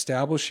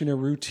establishing a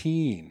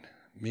routine.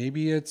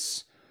 Maybe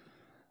it's,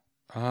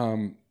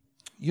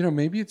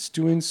 maybe it's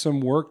doing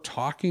some work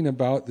talking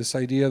about this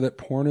idea that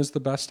porn is the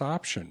best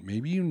option.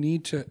 Maybe you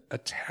need to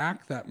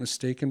attack that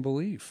mistaken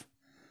belief.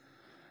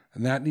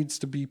 And that needs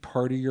to be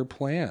part of your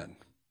plan.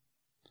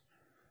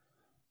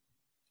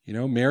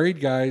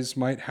 Married guys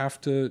might have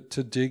to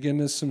dig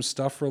into some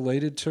stuff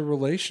related to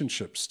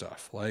relationship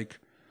stuff. Like,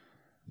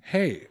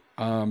 hey,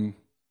 my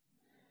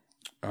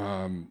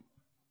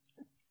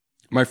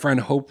friend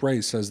Hope Ray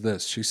says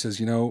this. She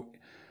says,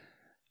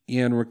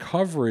 in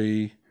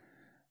recovery,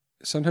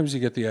 sometimes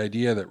you get the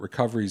idea that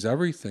recovery is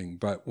everything.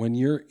 But when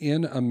you're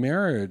in a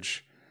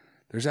marriage,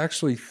 there's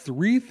actually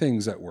 3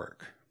 things at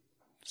work.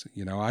 So,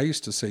 I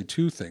used to say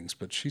 2 things,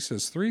 but she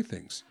says 3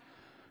 things.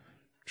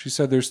 She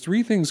said there's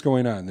 3 things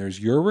going on. There's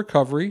your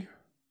recovery,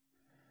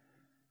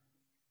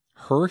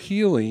 her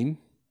healing,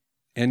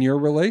 and your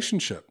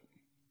relationship.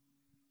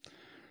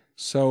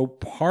 So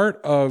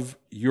part of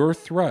your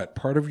threat,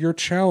 part of your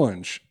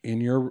challenge in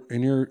your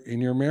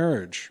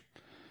marriage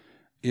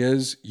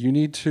is you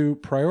need to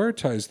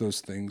prioritize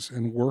those things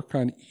and work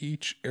on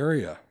each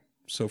area.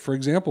 So for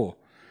example,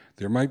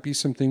 there might be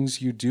some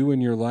things you do in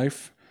your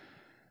life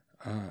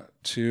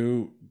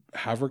to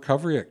have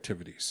recovery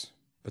activities.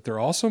 But there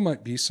also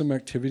might be some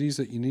activities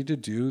that you need to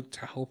do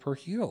to help her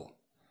heal.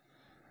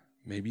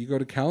 Maybe you go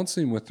to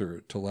counseling with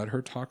her to let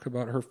her talk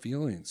about her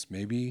feelings.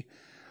 Maybe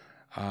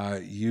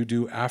you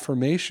do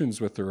affirmations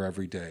with her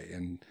every day.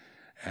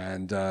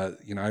 And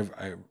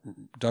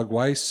Doug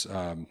Weiss,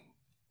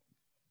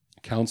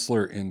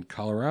 counselor in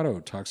Colorado,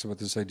 talks about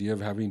this idea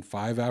of having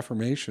 5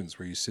 affirmations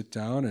where you sit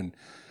down and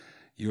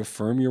you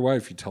affirm your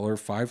wife. You tell her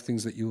 5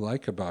 things that you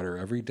like about her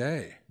every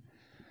day.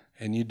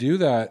 And you do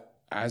that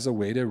as a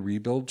way to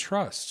rebuild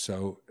trust,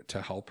 so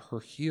to help her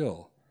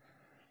heal.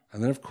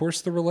 And then, of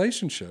course, the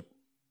relationship.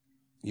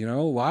 A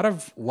lot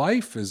of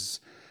life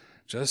is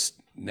just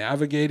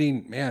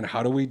navigating,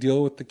 how do we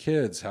deal with the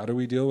kids? How do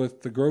we deal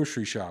with the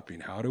grocery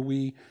shopping? How do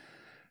we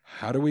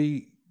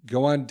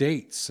go on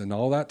dates and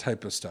all that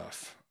type of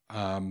stuff?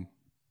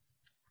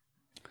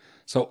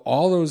 So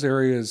all those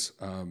areas,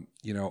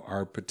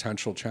 are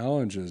potential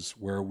challenges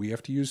where we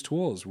have to use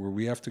tools, where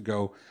we have to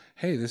go,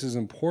 hey, this is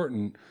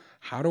important.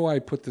 How do I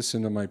put this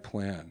into my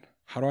plan?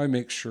 How do I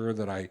make sure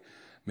that I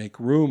make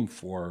room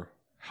for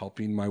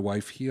helping my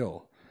wife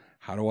heal?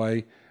 How do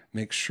I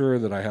make sure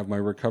that I have my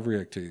recovery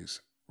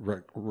activities,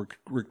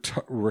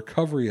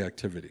 recovery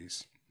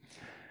activities,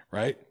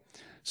 right?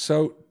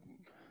 So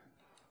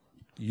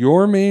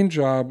your main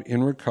job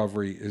in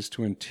recovery is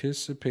to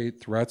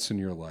anticipate threats in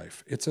your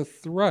life. It's a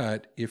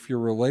threat if your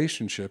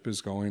relationship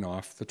is going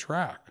off the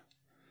track.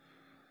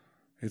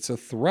 It's a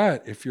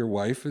threat if your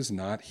wife is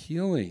not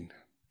healing.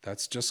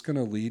 That's just going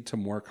to lead to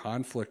more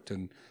conflict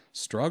and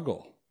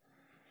struggle,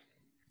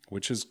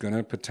 which is going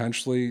to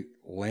potentially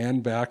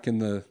land back in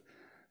the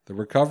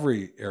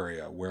recovery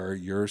area where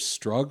you're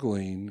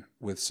struggling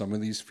with some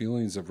of these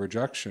feelings of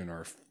rejection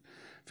or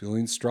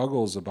feeling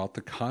struggles about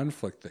the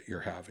conflict that you're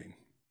having.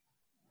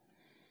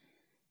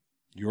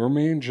 Your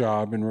main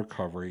job in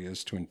recovery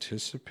is to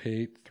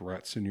anticipate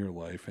threats in your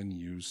life and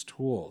use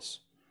tools.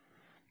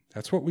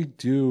 That's what we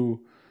do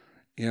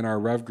in our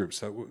Rev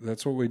groups.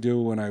 That's what we do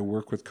when I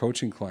work with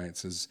coaching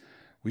clients is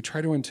we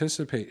try to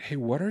anticipate, hey,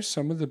 what are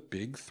some of the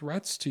big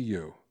threats to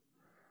you?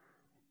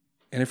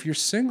 And if you're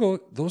single,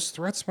 those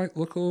threats might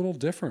look a little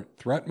different.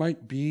 Threat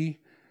might be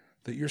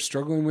that you're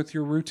struggling with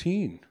your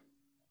routine,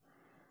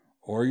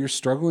 or you're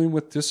struggling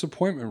with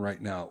disappointment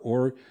right now,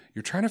 or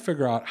you're trying to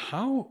figure out,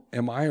 how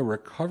am I, a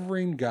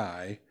recovering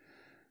guy,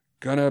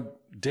 gonna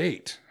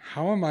date?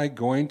 How am I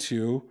going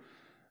to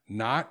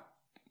not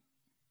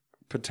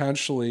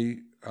potentially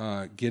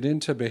get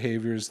into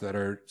behaviors that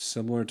are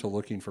similar to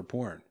looking for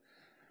porn?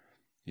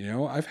 You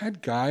know, I've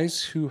had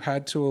guys who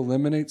had to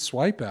eliminate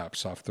swipe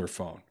apps off their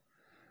phone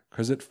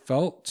because it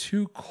felt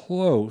too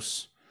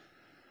close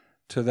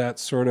to that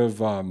sort of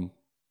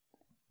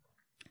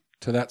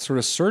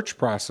search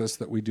process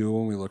that we do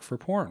when we look for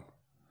porn.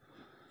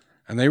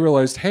 And they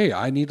realized, hey,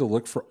 I need to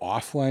look for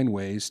offline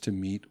ways to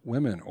meet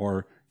women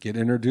or get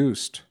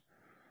introduced.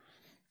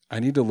 I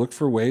need to look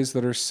for ways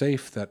that are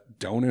safe, that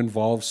don't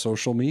involve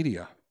social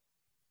media.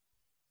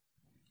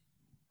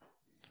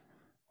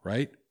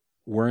 Right?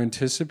 We're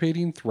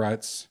anticipating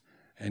threats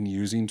and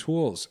using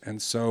tools.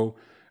 And so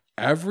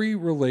every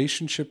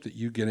relationship that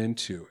you get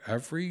into,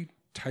 every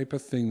type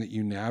of thing that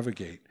you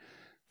navigate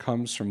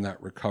comes from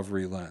that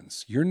recovery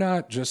lens. You're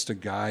not just a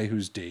guy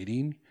who's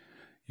dating.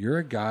 You're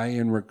a guy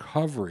in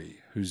recovery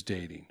who's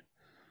dating.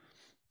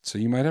 So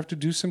you might have to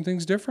do some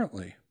things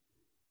differently.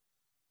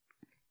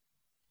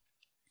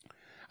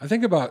 I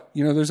think about,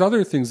 there's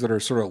other things that are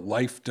sort of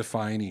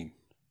life-defining.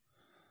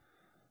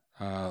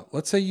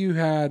 Let's say you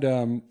had,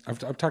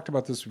 I've talked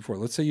about this before.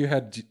 Let's say you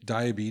had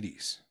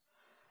diabetes,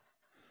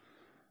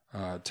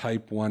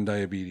 type 1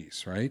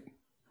 diabetes, right?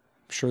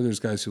 I'm sure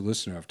there's guys who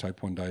listen who have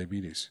type 1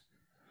 diabetes.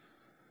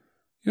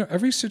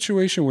 Every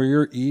situation where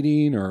you're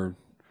eating or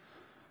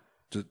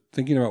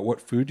thinking about what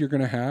food you're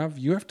going to have,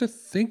 you have to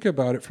think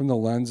about it from the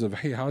lens of,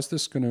 hey, how's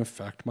this going to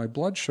affect my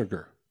blood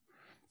sugar?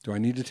 Do I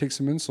need to take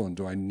some insulin?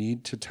 Do I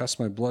need to test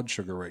my blood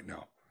sugar right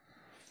now?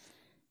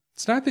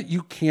 It's not that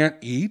you can't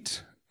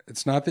eat.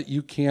 It's not that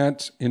you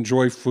can't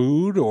enjoy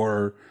food,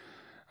 or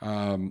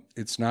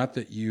it's not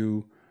that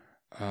you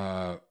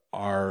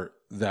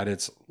that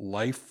it's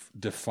life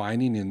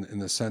defining in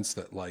the sense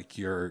that like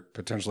you're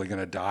potentially going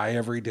to die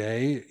every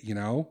day,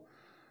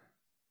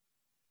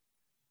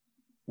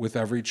 with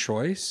every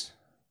choice.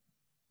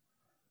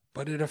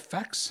 But it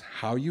affects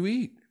how you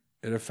eat.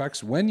 It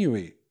affects when you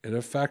eat. It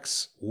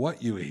affects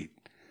what you eat.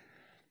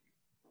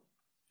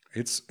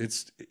 It's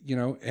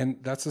and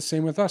that's the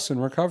same with us in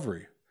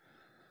recovery.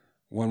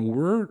 When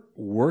we're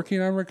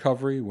working on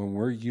recovery, when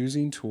we're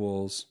using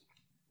tools,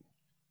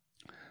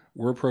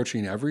 we're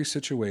approaching every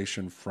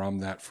situation from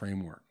that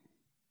framework.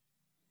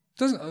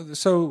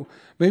 So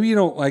maybe you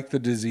don't like the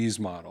disease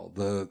model.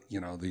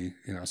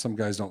 Some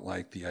guys don't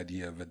like the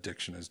idea of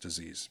addiction as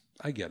disease.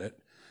 I get it.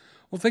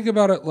 Well, think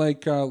about it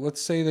like,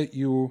 let's say that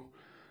you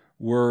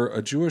were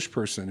a Jewish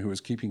person who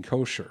was keeping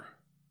kosher.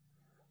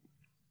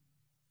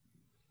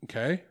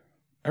 Okay?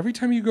 Every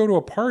time you go to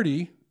a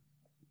party,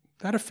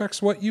 that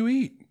affects what you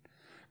eat.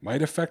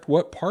 Might affect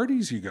what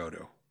parties you go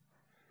to.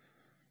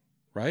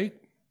 Right?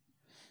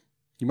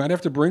 You might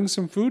have to bring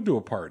some food to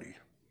a party.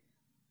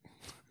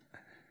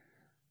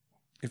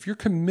 If you're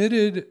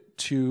committed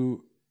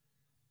to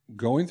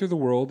going through the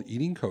world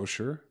eating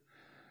kosher,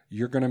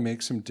 you're going to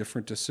make some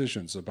different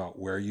decisions about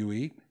where you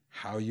eat,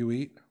 how you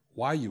eat,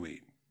 why you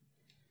eat,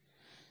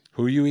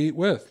 who you eat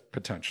with,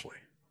 potentially.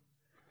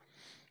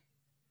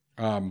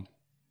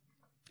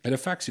 It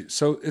affects you.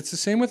 So it's the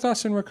same with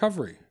us in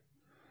recovery.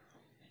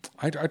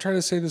 I try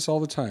to say this all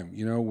the time.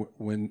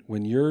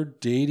 When you're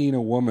dating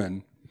a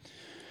woman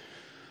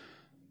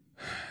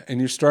and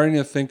you're starting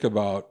to think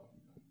about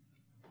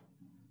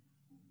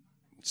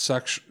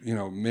sex,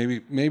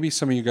 maybe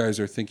some of you guys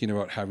are thinking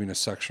about having a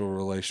sexual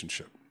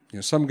relationship.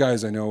 Some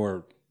guys I know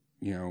are,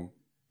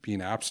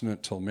 being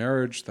abstinent till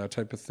marriage, that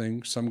type of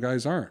thing. Some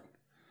guys aren't.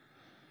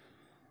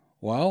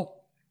 Well,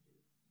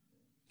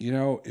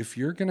 if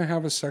you're going to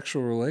have a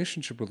sexual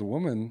relationship with a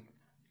woman,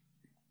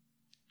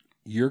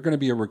 you're going to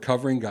be a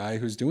recovering guy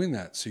who's doing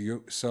that.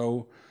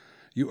 So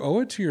you owe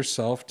it to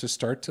yourself to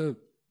start to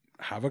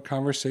have a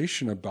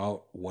conversation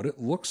about what it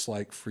looks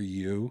like for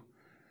you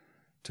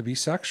to be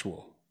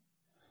sexual,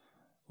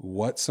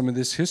 what some of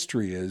this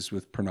history is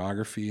with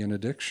pornography and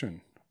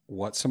addiction,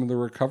 what some of the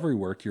recovery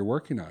work you're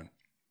working on.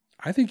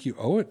 I think you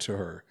owe it to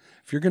her.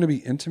 If you're going to be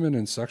intimate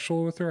and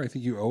sexual with her, I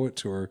think you owe it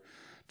to her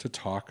to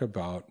talk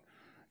about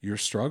your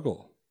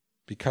struggle,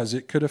 because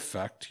it could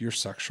affect your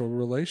sexual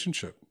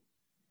relationship.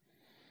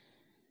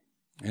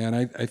 And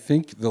I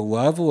think the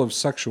level of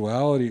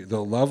sexuality,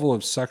 the level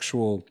of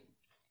sexual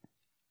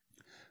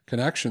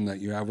connection that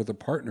you have with a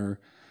partner,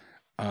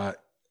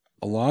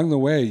 along the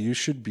way, you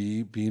should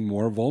be being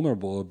more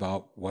vulnerable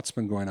about what's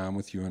been going on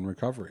with you in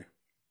recovery.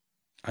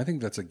 I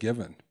think that's a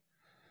given.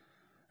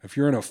 If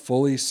you're in a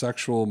fully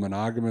sexual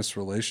monogamous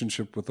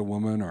relationship with a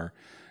woman, or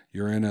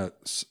you're in a,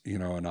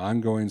 an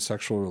ongoing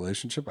sexual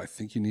relationship, I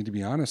think you need to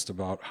be honest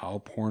about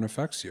how porn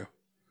affects you,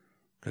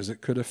 because it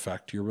could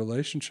affect your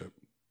relationship.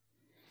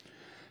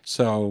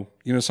 So,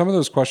 some of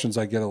those questions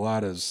I get a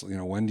lot is,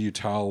 when do you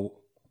tell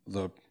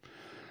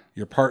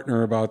your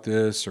partner about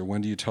this, or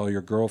when do you tell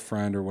your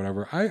girlfriend or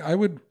whatever? I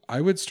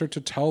would start to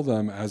tell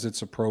them as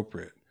it's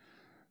appropriate.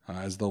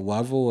 As the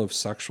level of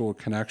sexual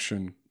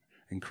connection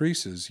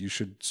increases, you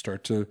should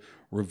start to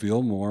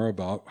reveal more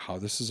about how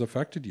this has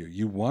affected you.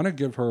 You want to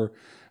give her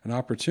an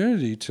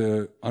opportunity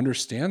to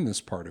understand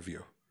this part of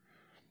you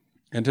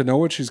and to know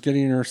what she's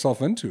getting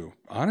herself into,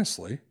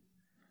 honestly.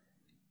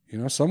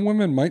 Some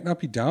women might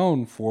not be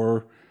down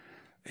for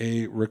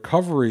a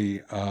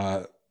recovery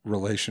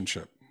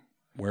relationship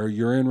where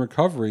you're in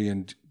recovery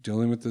and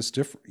dealing with this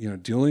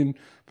different, dealing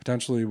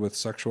potentially with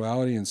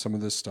sexuality and some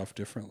of this stuff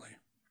differently.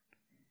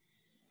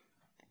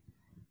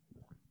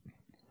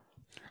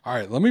 All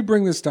right, let me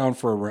bring this down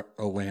for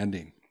a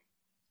landing.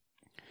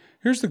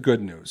 Here's the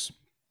good news.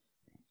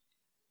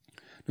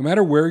 No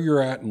matter where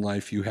you're at in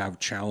life, you have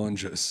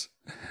challenges.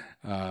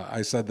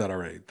 I said that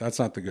already. That's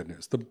not the good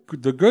news.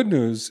 The good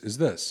news is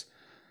this.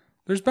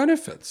 There's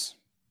benefits.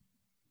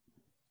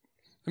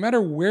 No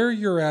matter where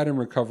you're at in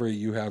recovery,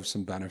 you have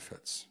some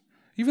benefits.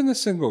 Even the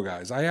single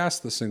guys. I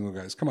asked the single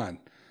guys, come on,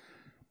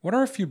 what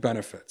are a few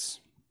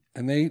benefits?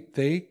 And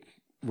they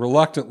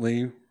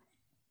reluctantly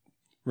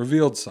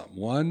revealed some.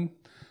 One,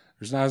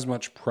 there's not as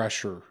much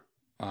pressure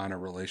on a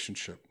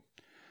relationship.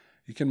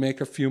 You can make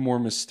a few more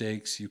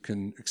mistakes. You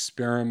can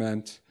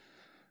experiment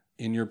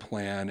in your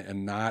plan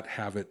and not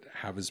have it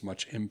have as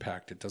much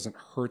impact. It doesn't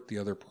hurt the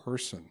other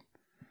person.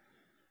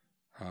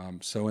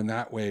 So in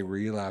that way,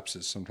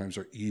 relapses sometimes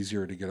are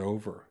easier to get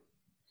over.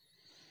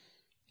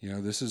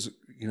 This is,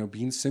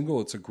 being single,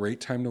 it's a great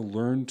time to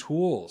learn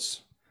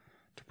tools,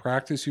 to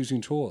practice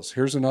using tools.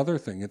 Here's another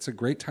thing. It's a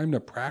great time to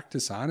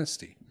practice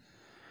honesty.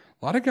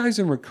 A lot of guys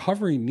in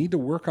recovery need to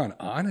work on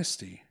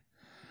honesty.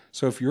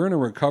 So if you're in a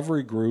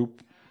recovery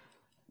group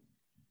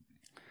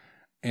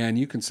and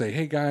you can say,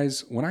 hey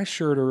guys, when I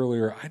shared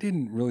earlier, I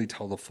didn't really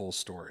tell the full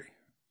story,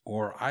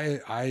 or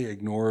I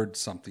ignored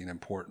something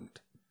important.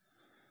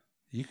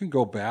 You can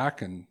go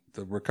back and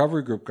the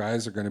recovery group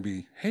guys are going to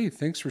be, hey,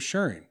 thanks for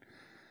sharing.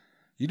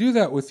 You do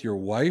that with your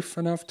wife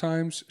enough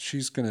times,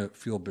 she's going to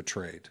feel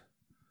betrayed.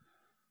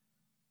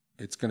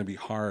 It's going to be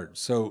hard.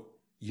 So,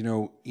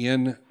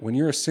 when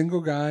you're a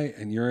single guy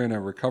and you're in a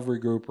recovery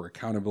group or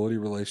accountability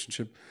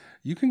relationship,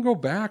 you can go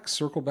back,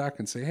 circle back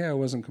and say, hey, I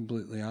wasn't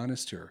completely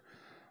honest here,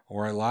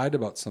 or I lied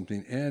about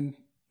something. And,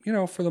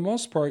 for the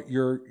most part,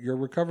 your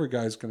recovery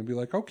guy is going to be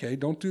like, okay,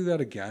 don't do that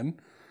again.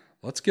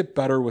 Let's get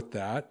better with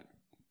that.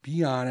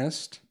 Be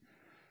honest,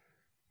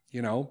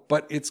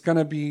 but it's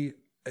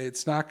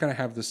not going to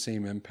have the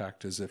same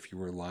impact as if you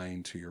were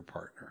lying to your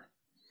partner.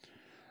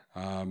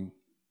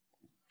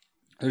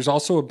 There's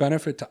also a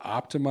benefit to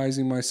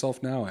optimizing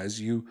myself now.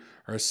 As you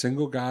are a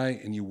single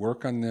guy and you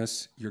work on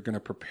this, you're going to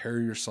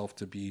prepare yourself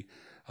to be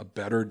a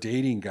better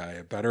dating guy,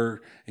 a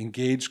better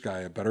engaged guy,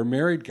 a better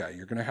married guy.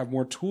 You're going to have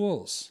more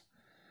tools.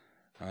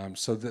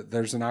 So that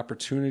there's an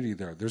opportunity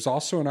there. There's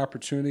also an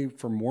opportunity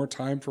for more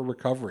time for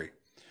recovery.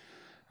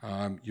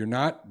 You're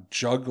not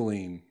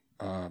juggling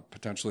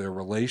potentially a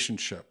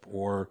relationship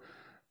or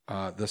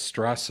the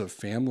stress of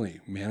family,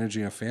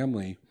 managing a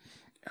family,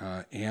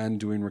 and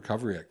doing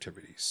recovery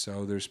activities.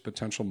 So there's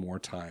potential more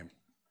time.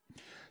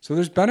 So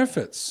there's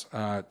benefits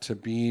to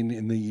being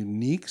in the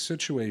unique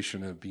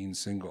situation of being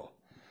single.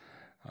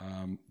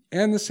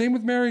 And the same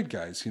with married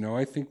guys.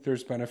 I think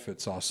there's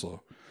benefits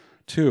also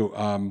too.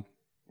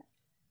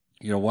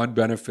 One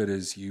benefit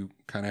is you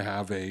kind of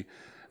have an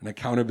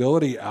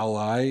accountability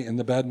ally in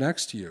the bed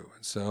next to you.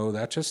 And so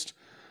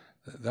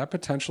that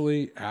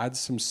potentially adds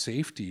some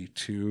safety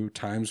to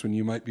times when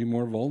you might be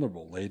more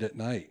vulnerable late at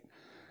night,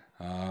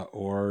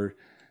 or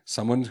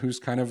someone who's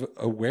kind of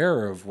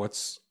aware of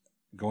what's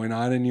going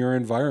on in your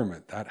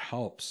environment. That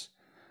helps.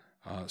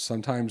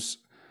 Sometimes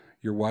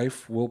your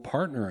wife will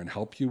partner and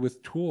help you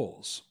with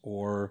tools,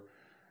 or,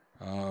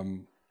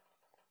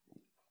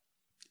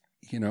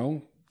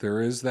 there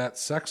is that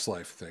sex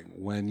life thing.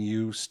 When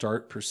you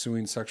start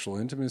pursuing sexual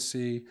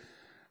intimacy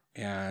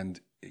and,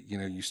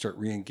 you start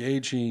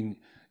re-engaging,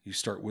 you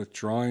start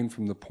withdrawing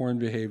from the porn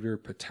behavior,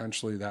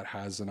 potentially that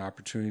has an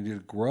opportunity to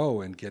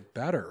grow and get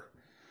better.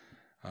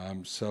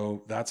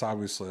 So that's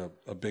obviously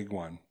a big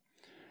one.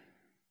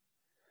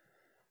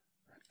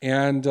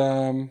 And,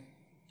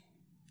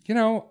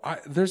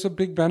 there's a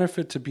big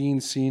benefit to being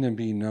seen and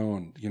being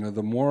known.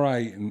 The more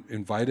I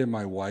invited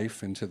my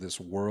wife into this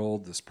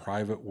world, this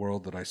private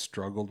world that I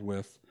struggled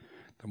with,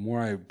 the more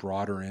I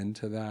brought her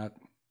into that,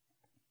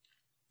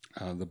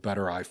 the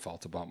better I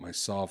felt about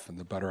myself and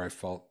the better I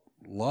felt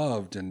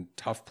loved in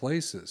tough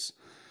places.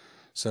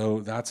 So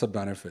that's a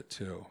benefit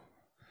too.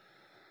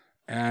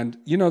 And,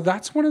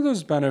 that's one of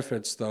those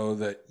benefits, though,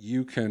 that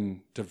you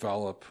can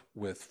develop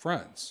with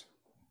friends.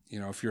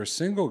 If you're a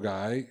single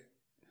guy,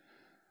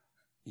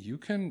 you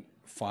can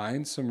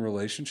find some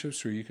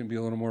relationships where you can be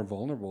a little more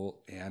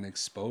vulnerable and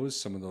expose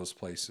some of those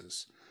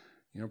places.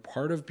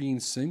 Part of being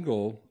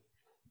single,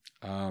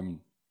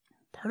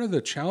 part of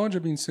the challenge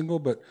of being single,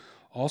 but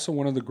also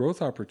one of the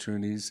growth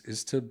opportunities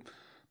is to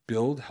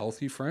build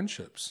healthy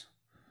friendships.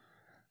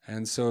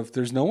 And so if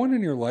there's no one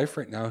in your life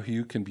right now who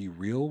you can be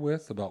real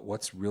with about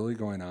what's really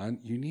going on,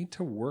 you need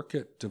to work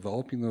at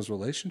developing those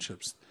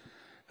relationships.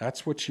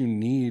 That's what you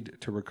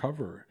need to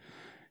recover.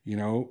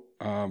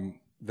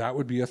 That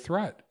would be a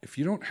threat. If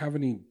you don't have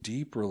any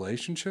deep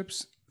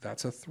relationships,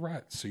 that's a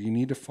threat. So you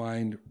need to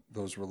find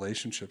those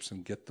relationships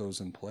and get those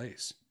in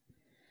place.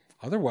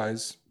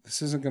 Otherwise,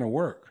 this isn't going to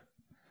work.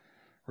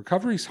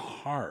 Recovery's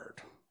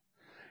hard.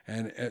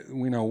 And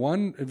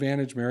one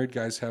advantage married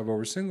guys have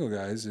over single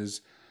guys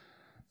is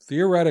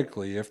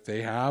theoretically, if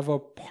they have a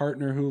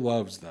partner who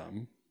loves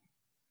them,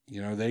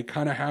 they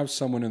kind of have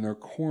someone in their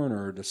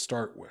corner to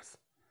start with.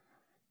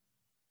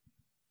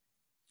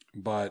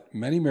 But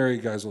many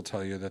married guys will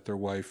tell you that their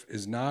wife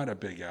is not a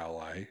big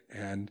ally,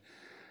 and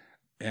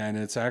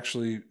it's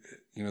actually,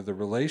 the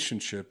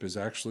relationship is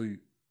actually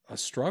a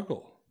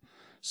struggle.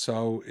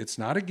 So it's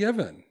not a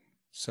given.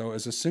 So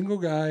as a single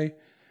guy,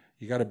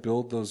 you got to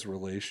build those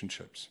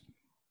relationships.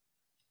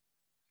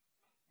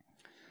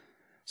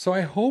 So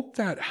I hope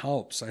that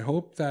helps. I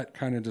hope that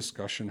kind of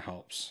discussion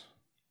helps.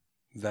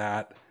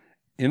 That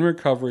in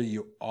recovery,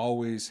 you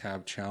always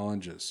have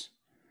challenges.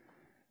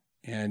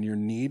 And your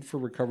need for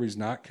recovery is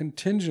not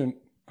contingent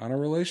on a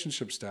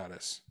relationship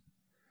status.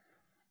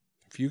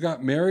 If you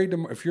got married,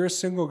 if you're a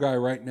single guy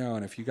right now,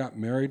 and if you got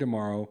married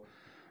tomorrow,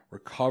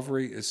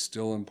 recovery is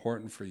still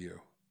important for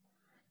you.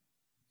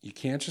 You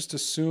can't just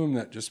assume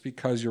that just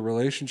because your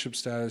relationship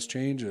status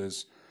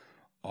changes,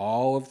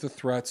 all of the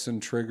threats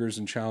and triggers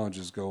and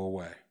challenges go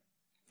away.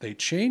 They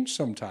change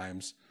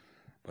sometimes,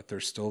 but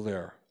they're still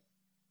there.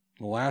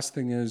 The last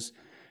thing is,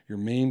 your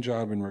main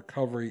job in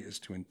recovery is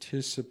to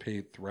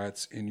anticipate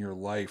threats in your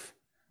life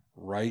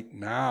right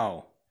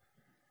now.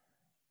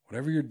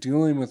 Whatever you're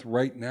dealing with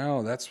right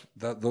now,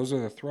 those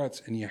are the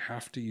threats, and you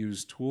have to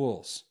use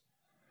tools.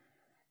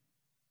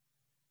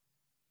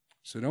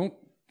 So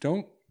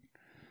don't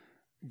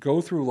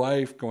go through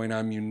life going,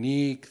 I'm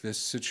unique, this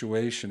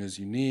situation is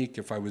unique.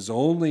 If I was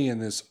only in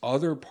this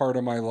other part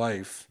of my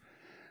life,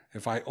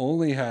 if I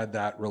only had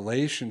that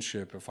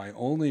relationship, if I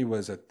only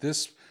was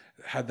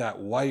had that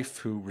wife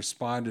who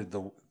responded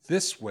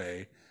this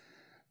way,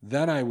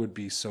 then I would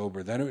be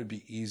sober. Then it would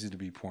be easy to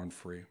be porn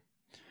free.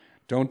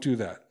 Don't do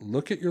that.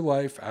 Look at your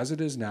life as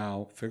it is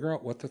now, figure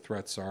out what the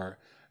threats are,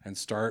 and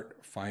start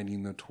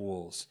finding the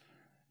tools.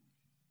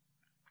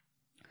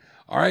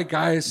 All right,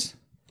 guys.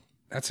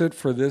 That's it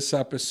for this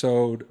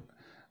episode.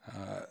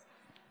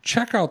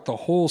 Check out the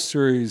whole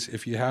series.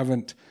 If you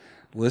haven't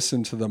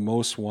listened to the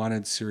Most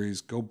Wanted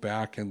series, go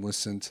back and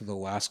listen to the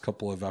last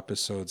couple of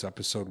episodes,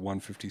 episode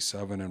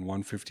 157 and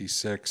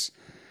 156.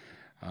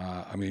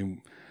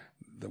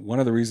 One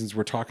of the reasons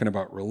we're talking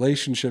about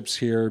relationships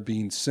here,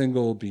 being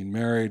single, being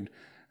married,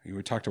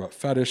 we talked about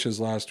fetishes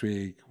last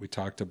week, we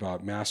talked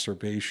about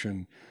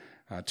masturbation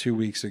 2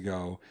 weeks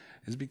ago,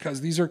 is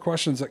because these are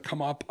questions that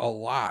come up a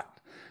lot.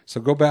 So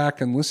go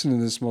back and listen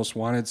to this Most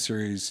Wanted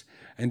series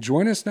and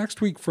join us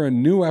next week for a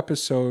new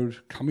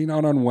episode coming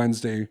out on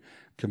Wednesday,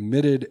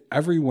 committed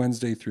every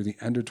Wednesday through the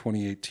end of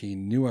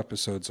 2018, new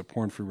episodes of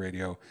Porn Free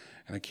Radio.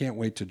 And I can't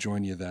wait to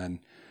join you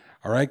then.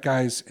 All right,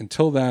 guys,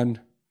 until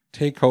then,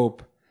 take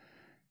hope,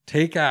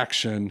 take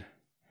action,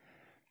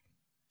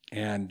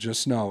 and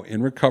just know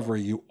in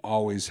recovery, you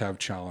always have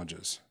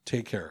challenges.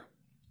 Take care.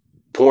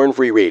 Porn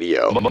Free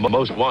Radio.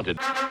 Most Wanted.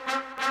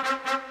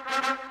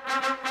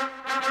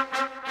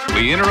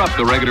 We interrupt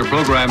the regular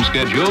program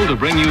schedule to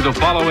bring you the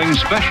following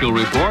special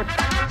report.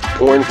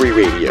 Porn Free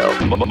Radio.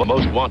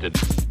 Most Wanted.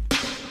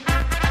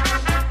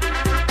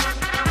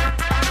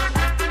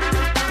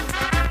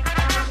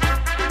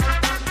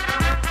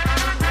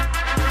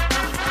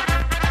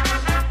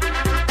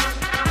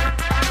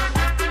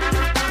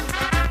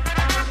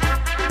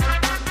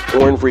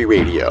 Porn Free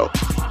Radio.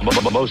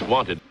 Most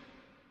Wanted.